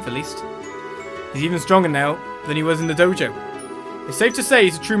monstrous strength, at least. He's even stronger now than he was in the dojo. It's safe to say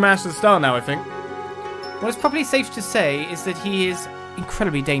he's a true master of the style now, I think. What is probably safe to say is that he is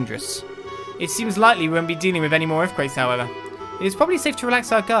incredibly dangerous. It seems likely we won't be dealing with any more earthquakes, however. It is probably safe to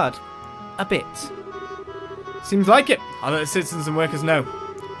relax our guard. A bit. Seems like it. I'll let the citizens and workers know.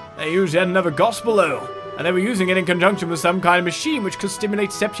 They used yet another gospel, though, and they were using it in conjunction with some kind of machine which could stimulate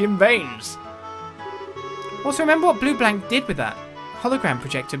septium veins. Also, remember what Blue Blank did with that hologram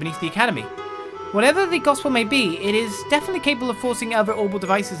projector beneath the academy. Whatever the gospel may be, it is definitely capable of forcing other orbital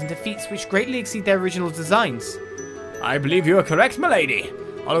devices into feats which greatly exceed their original designs. I believe you are correct, milady.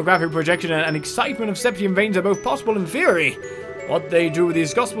 Holographic projection and excitement of septium veins are both possible in theory. What they do with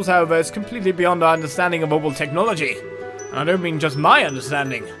these gospels, however, is completely beyond our understanding of orbital technology. And I don't mean just my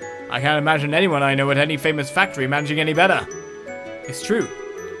understanding. I can't imagine anyone I know at any famous factory managing any better. It's true.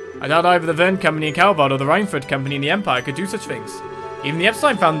 I doubt either the Verne Company in Calvard or the Reinford Company in the Empire could do such things. Even the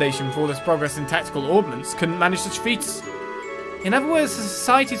Epstein Foundation, for all its progress in tactical ordnance, couldn't manage such feats. In other words, the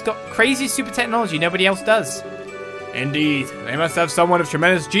society's got crazy super technology nobody else does. Indeed, they must have someone of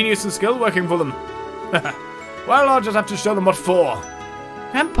tremendous genius and skill working for them. Well, I'll just have to show them what for.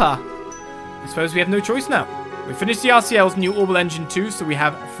 Grandpa, I suppose we have no choice now. We finished the RCL's new Orbital Engine 2, so we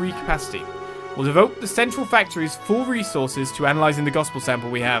have free capacity. We'll devote the central factory's full resources to analysing the gospel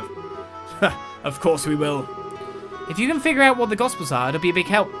sample we have. Of course we will. If you can figure out what the gospels are, it'll be a big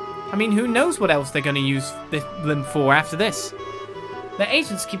help. I mean, who knows what else they're going to use them for after this. Their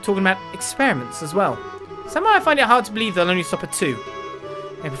agents keep talking about experiments as well. Somehow I find it hard to believe they'll only stop at 2.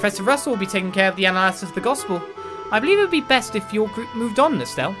 And Professor Russell will be taking care of the analysis of the gospel. I believe it would be best if your group moved on,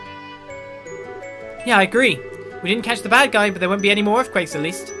 Estelle. Yeah, I agree. We didn't catch the bad guy, but there won't be any more earthquakes at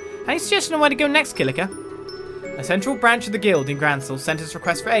least. Any suggestion on where to go next, Kilika? A central branch of the guild in Gransel sent us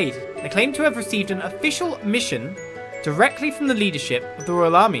requests for aid. They claim to have received an official mission directly from the leadership of the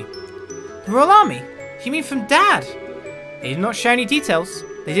Royal Army. The Royal Army? You mean from Dad? They did not share any details.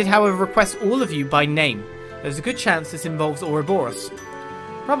 They did, however, request all of you by name. There's a good chance this involves Ouroboros.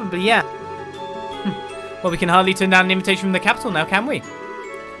 Probably, yeah. Well, we can hardly turn down an invitation from the capital now, can we?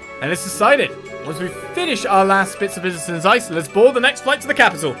 And it's decided. Once we finish our last bits of business in Zeiss, let's board the next flight to the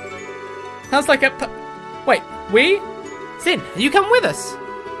capital. Sounds like a... Wait, we? Zin, you come with us?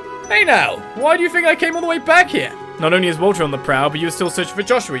 Hey now, why do you think I came all the way back here? Not only is Walter on the prowl, but you're still searching for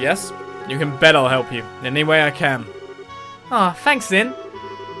Joshua, yes? You can bet I'll help you, in any way I can. Ah, thanks, Zin.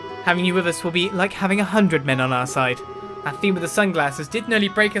 Having you with us will be like having 100 men on our side. That theme with the sunglasses did nearly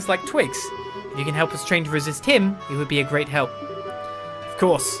break us like twigs. If you can help us train to resist him, it would be a great help. Of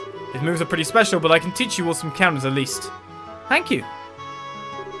course. His moves are pretty special, but I can teach you all some counters at least. Thank you.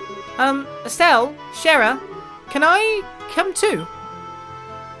 Estelle, Shera, can I come too?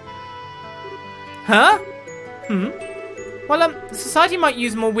 Huh? Well, society might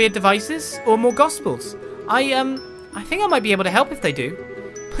use more weird devices or more gospels. I think I might be able to help if they do.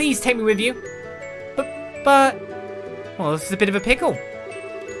 Please take me with you. But, well, this is a bit of a pickle.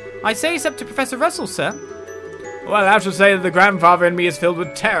 I say it's up to Professor Russell, sir. Well, I have to say that the grandfather in me is filled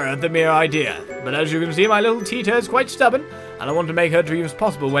with terror at the mere idea. But as you can see, my little Tita is quite stubborn, and I want to make her dreams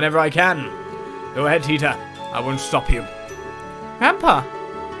possible whenever I can. Go ahead, Tita. I won't stop you. Grandpa,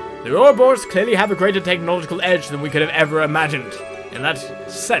 The Ouroboros clearly have a greater technological edge than we could have ever imagined. In that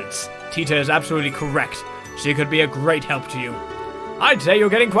sense, Tita is absolutely correct. She could be a great help to you. I'd say you're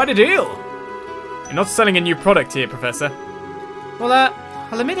getting quite a deal. You're not selling a new product here, Professor. Well,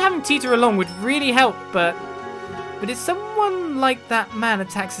 I'll admit having Tita along would really help, but if someone like that man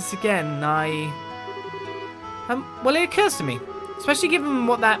attacks us again, well, it occurs to me, especially given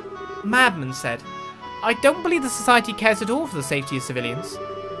what that madman said. I don't believe the Society cares at all for the safety of civilians.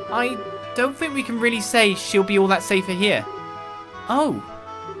 I don't think we can really say she'll be all that safer here. Oh.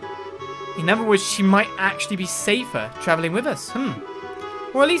 In other words, she might actually be safer travelling with us.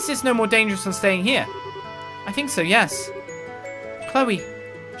 Or at least it's no more dangerous than staying here. I think so, yes. Chloe.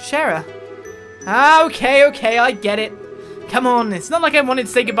 Shara. Okay, I get it. Come on, it's not like I wanted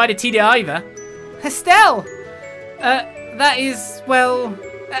to say goodbye to Tita either. Estelle! That is, well...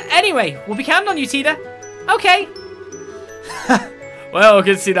 anyway, we'll be counting on you, Tita. Okay. Well,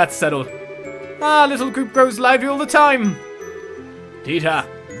 good to see that settled. Our little group grows lively all the time. Tita,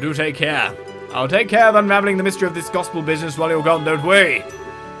 do take care. I'll take care of unraveling the mystery of this gospel business while you're gone, don't worry.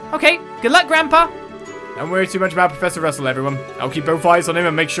 Okay, good luck, Grandpa. Don't worry too much about Professor Russell, everyone. I'll keep both eyes on him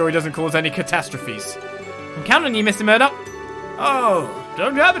and make sure he doesn't cause any catastrophes. I'm counting on you, Mr. Murdoch. Oh,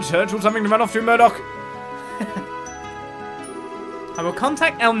 don't you have a church or something to run off to, Murdoch? I will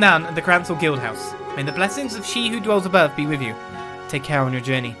contact El Nan at the Council Guildhouse. May the blessings of she who dwells above be with you. Take care on your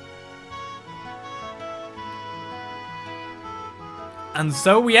journey. And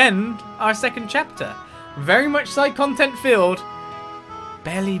so we end our second chapter. Very much side content filled.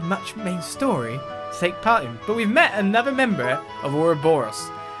 Barely much main story to take part in. But we've met another member of Ouroboros.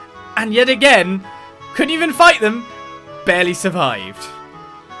 And yet again, couldn't even fight them. Barely survived.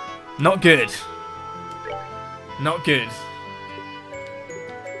 Not good. Not good.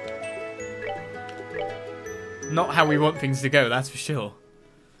 Not how we want things to go, that's for sure.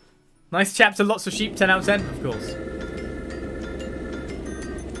 Nice chapter, lots of sheep, 10 out of 10, of course.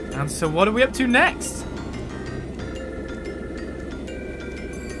 And so what are we up to next?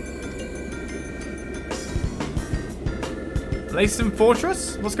 Laceham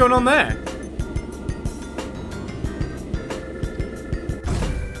Fortress? What's going on there?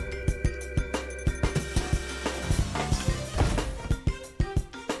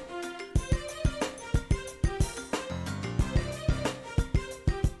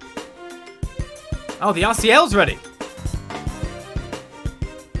 Oh, the RCL's ready.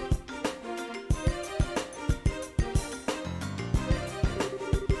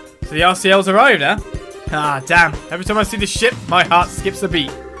 So the RCL's arrived, huh? Ah, damn. Every time I see this ship, my heart skips a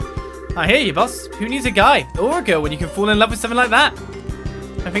beat. I hear you, boss. Who needs a guy or a girl when you can fall in love with something like that?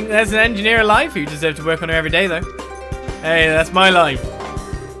 I think there's an engineer alive who deserves to work on her every day, though. Hey, that's my line.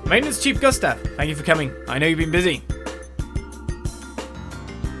 Maintenance Chief Gustav, thank you for coming. I know you've been busy.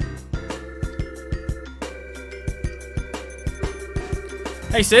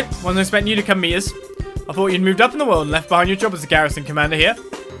 Hey Sid, wasn't expecting you to come meet us. I thought you'd moved up in the world and left behind your job as a garrison commander here.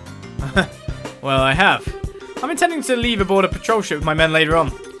 Well, I have. I'm intending to leave aboard a patrol ship with my men later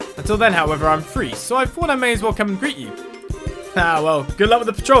on. Until then, however, I'm free, so I thought I may as well come and greet you. Ah, well, good luck with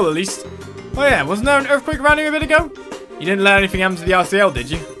the patrol at least. Oh yeah, wasn't there an earthquake around here a bit ago? You didn't let anything happen to the RCL,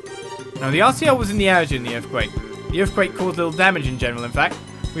 did you? No, the RCL was in the area during the earthquake. The earthquake caused little damage in general, in fact.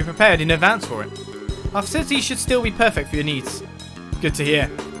 We prepared in advance for it. Our facilities should still be perfect for your needs. Good to hear.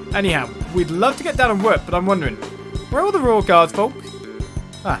 Anyhow, we'd love to get down and work, but I'm wondering, where are all the Royal Guards folk?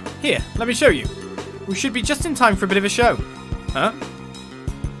 Ah, here, let me show you. We should be just in time for a bit of a show. Huh?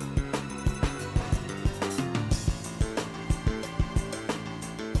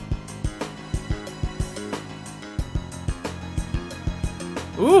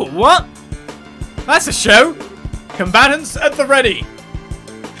 Ooh, what? That's a show! Combatants at the ready!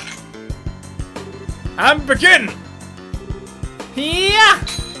 And begin! Yeah!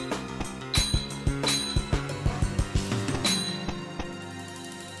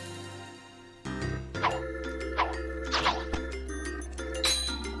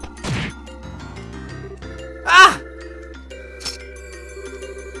 Ah!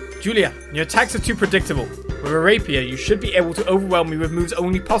 Julia, your attacks are too predictable. With a rapier, you should be able to overwhelm me with moves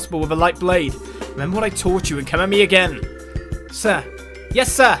only possible with a light blade. Remember what I taught you and come at me again. Sir.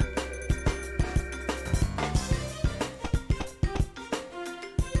 Yes, sir.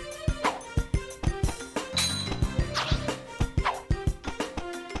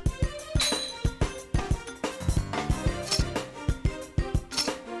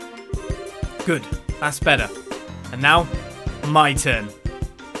 Good. That's better. And now, my turn.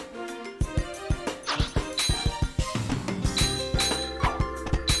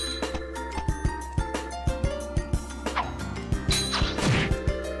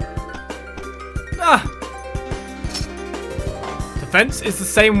 Defense is the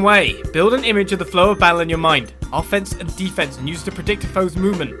same way. Build an image of the flow of battle in your mind. Offense and defense, and use to predict a foe's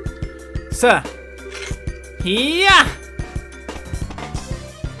movement. Sir. Yeah!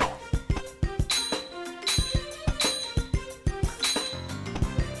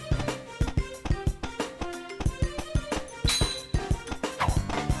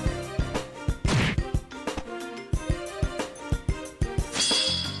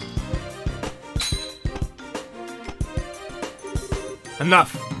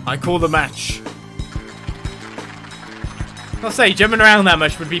 Enough. I call the match. I'll say, jumping around that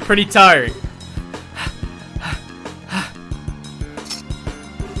much would be pretty tiring.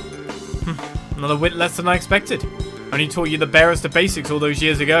 Another whit less than I expected. Only taught you the barest of basics all those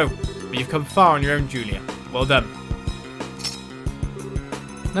years ago. But you've come far on your own, Julia. Well done.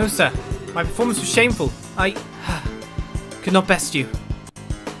 No, sir. My performance was shameful. I could not best you.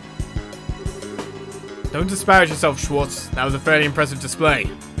 Don't disparage yourself, Schwartz. That was a fairly impressive display.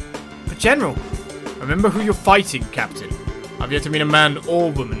 But General, remember who you're fighting, Captain. I've yet to meet a man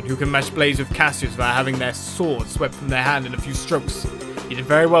or woman who can match blades with Cassius without having their sword swept from their hand in a few strokes. You did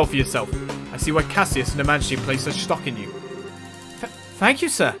very well for yourself. I see why Cassius and the Manchi place such stock in you. Thank you,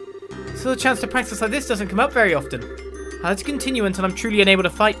 sir. Still a chance to practice like this doesn't come up very often. I'll let you continue until I'm truly unable to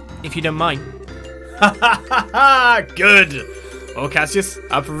fight, if you don't mind. Ha ha ha ha! Good! Oh, Cassius,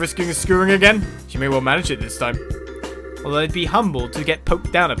 up for risking a skewering again? She may well manage it this time. Although I'd be humbled to get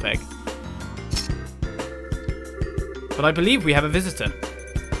poked down a peg. But I believe we have a visitor.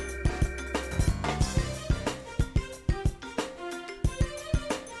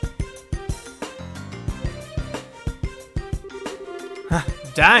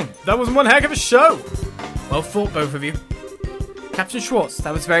 Dang, that was one heck of a show! Well fought, both of you. Captain Schwartz,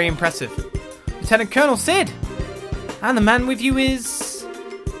 that was very impressive. Lieutenant Colonel Sid! And the man with you is...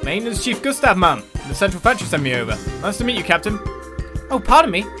 Maintenance Chief Gustav, ma'am. The Central Factory sent me over. Nice to meet you, Captain. Oh,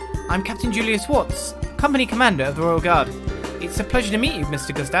 pardon me. I'm Captain Julius Schwartz, Company Commander of the Royal Guard. It's a pleasure to meet you,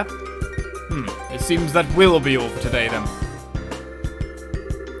 Mr. Gustav. It seems that will be all for today, then.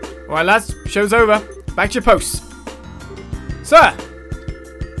 Alright, lads. Show's over. Back to your posts. Sir!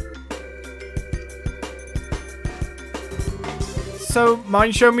 So,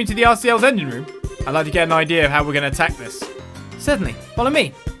 mind showing me to the RCL's engine room? I'd like to get an idea of how we're going to attack this. Certainly. Follow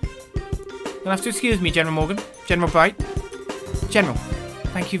me. You'll have to excuse me, General Morgan. General Bright. General,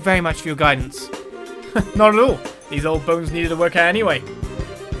 thank you very much for your guidance. Not at all. These old bones needed to work out anyway.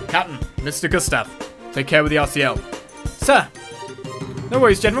 Captain, Mr. Gustav, take care with the RCL. Sir. No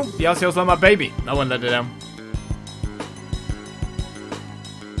worries, General. The RCL's like my baby. I won't let it down.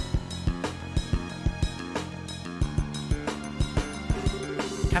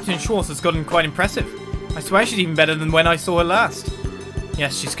 Captain Schwartz has gotten quite impressive. I swear she's even better than when I saw her last.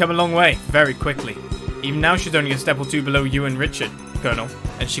 Yes, she's come a long way, very quickly. Even now she's only a step or two below you and Richard, Colonel,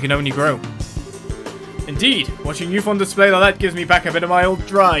 and she can only grow. Indeed, watching you on display like that gives me back a bit of my old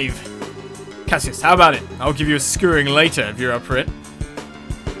drive. Cassius, how about it? I'll give you a skewering later if you're up for it.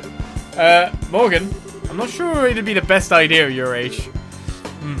 Morgan, I'm not sure it'd be the best idea at your age.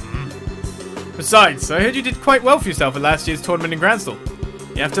 Besides, I heard you did quite well for yourself at last year's tournament in Gransdell.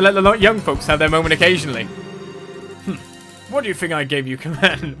 You have to let the young folks have their moment occasionally. What do you think I gave you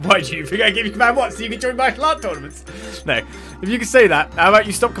command? Why do you think I gave you command? What? So you can join martial art tournaments? No. If you can say that, how about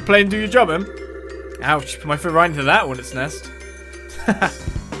you stop complaining and do your job, Ouch, put my foot right into that hornet's nest.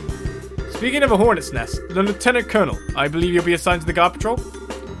 Speaking of a hornet's nest, the Lieutenant Colonel, I believe you'll be assigned to the guard patrol?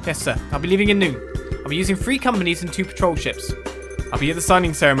 Yes, sir. I'll be leaving at noon. I'll be using 3 companies and 2 patrol ships. I'll be at the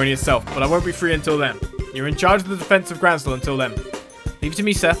signing ceremony itself, but I won't be free until then. You're in charge of the defense of Gransdell until then. Leave it to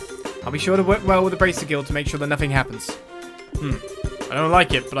me, sir. I'll be sure to work well with the Bracer Guild to make sure that nothing happens. I don't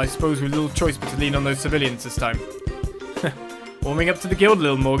like it, but I suppose we've little choice but to lean on those civilians this time. Warming up to the guild,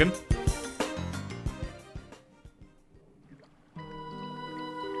 little Morgan.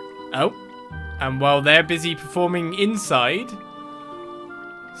 Oh, and while they're busy performing inside,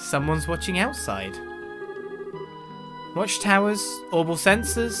 someone's watching outside. Watchtowers, orbital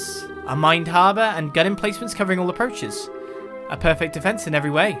sensors, a mined harbour, and gun emplacements covering all approaches. A perfect defence in every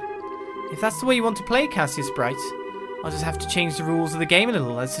way. If that's the way you want to play, Cassius Bright, I'll just have to change the rules of the game a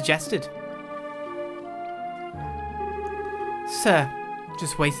little, as suggested. Sir,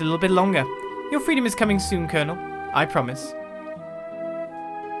 just wait a little bit longer. Your freedom is coming soon, Colonel. I promise.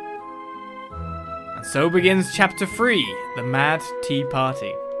 And so begins Chapter 3, The Mad Tea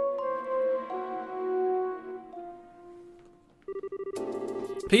Party.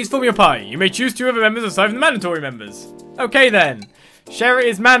 Please form your party. You may choose 2 other members aside from the mandatory members. Okay then. Share it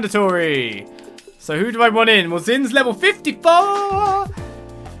is mandatory. So who do I want in? Well, Zin's level 54.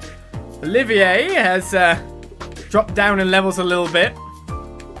 Olivier has dropped down in levels a little bit.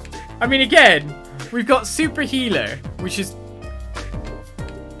 I mean, again, we've got Super Healer, which is...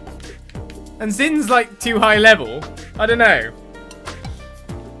 And Zin's like too high level. I don't know.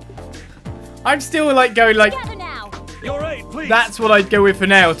 I'm still like going like... You're right, please. That's what I'd go with for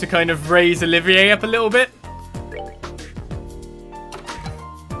now to kind of raise Olivier up a little bit.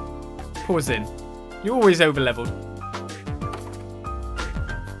 Poor Zin. You're always over leveled.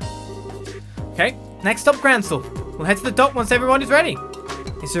 Okay, next up, Gransel. We'll head to the dock once everyone is ready.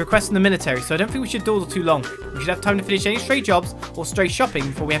 It's a request from the military, so I don't think we should dawdle too long. We should have time to finish any stray jobs or stray shopping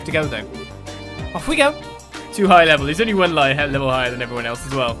before we have to go, though. Off we go. Too high level. He's only one level higher than everyone else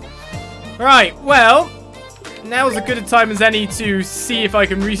as well. Right, well, now's as good a time as any to see if I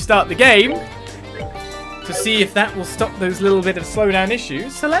can restart the game. To see if that will stop those little bit of slowdown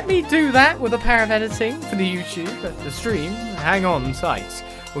issues. So let me do that with a pair of editing for the YouTube, the stream. Hang on tight.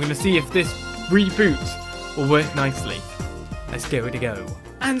 We're going to see if this reboot will work nicely. Let's give it a go.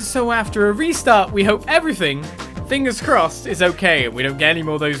 And so after a restart, we hope everything, fingers crossed, is okay. And we don't get any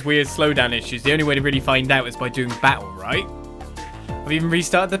more of those weird slowdown issues. The only way to really find out is by doing battle, right? I've even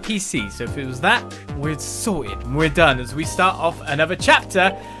restarted the PC. So if it was that, we're sorted. And we're done as we start off another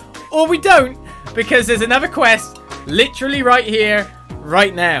chapter. Or we don't, because there's another quest literally right here,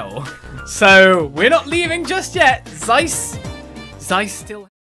 right now. So we're not leaving just yet. Zeiss still...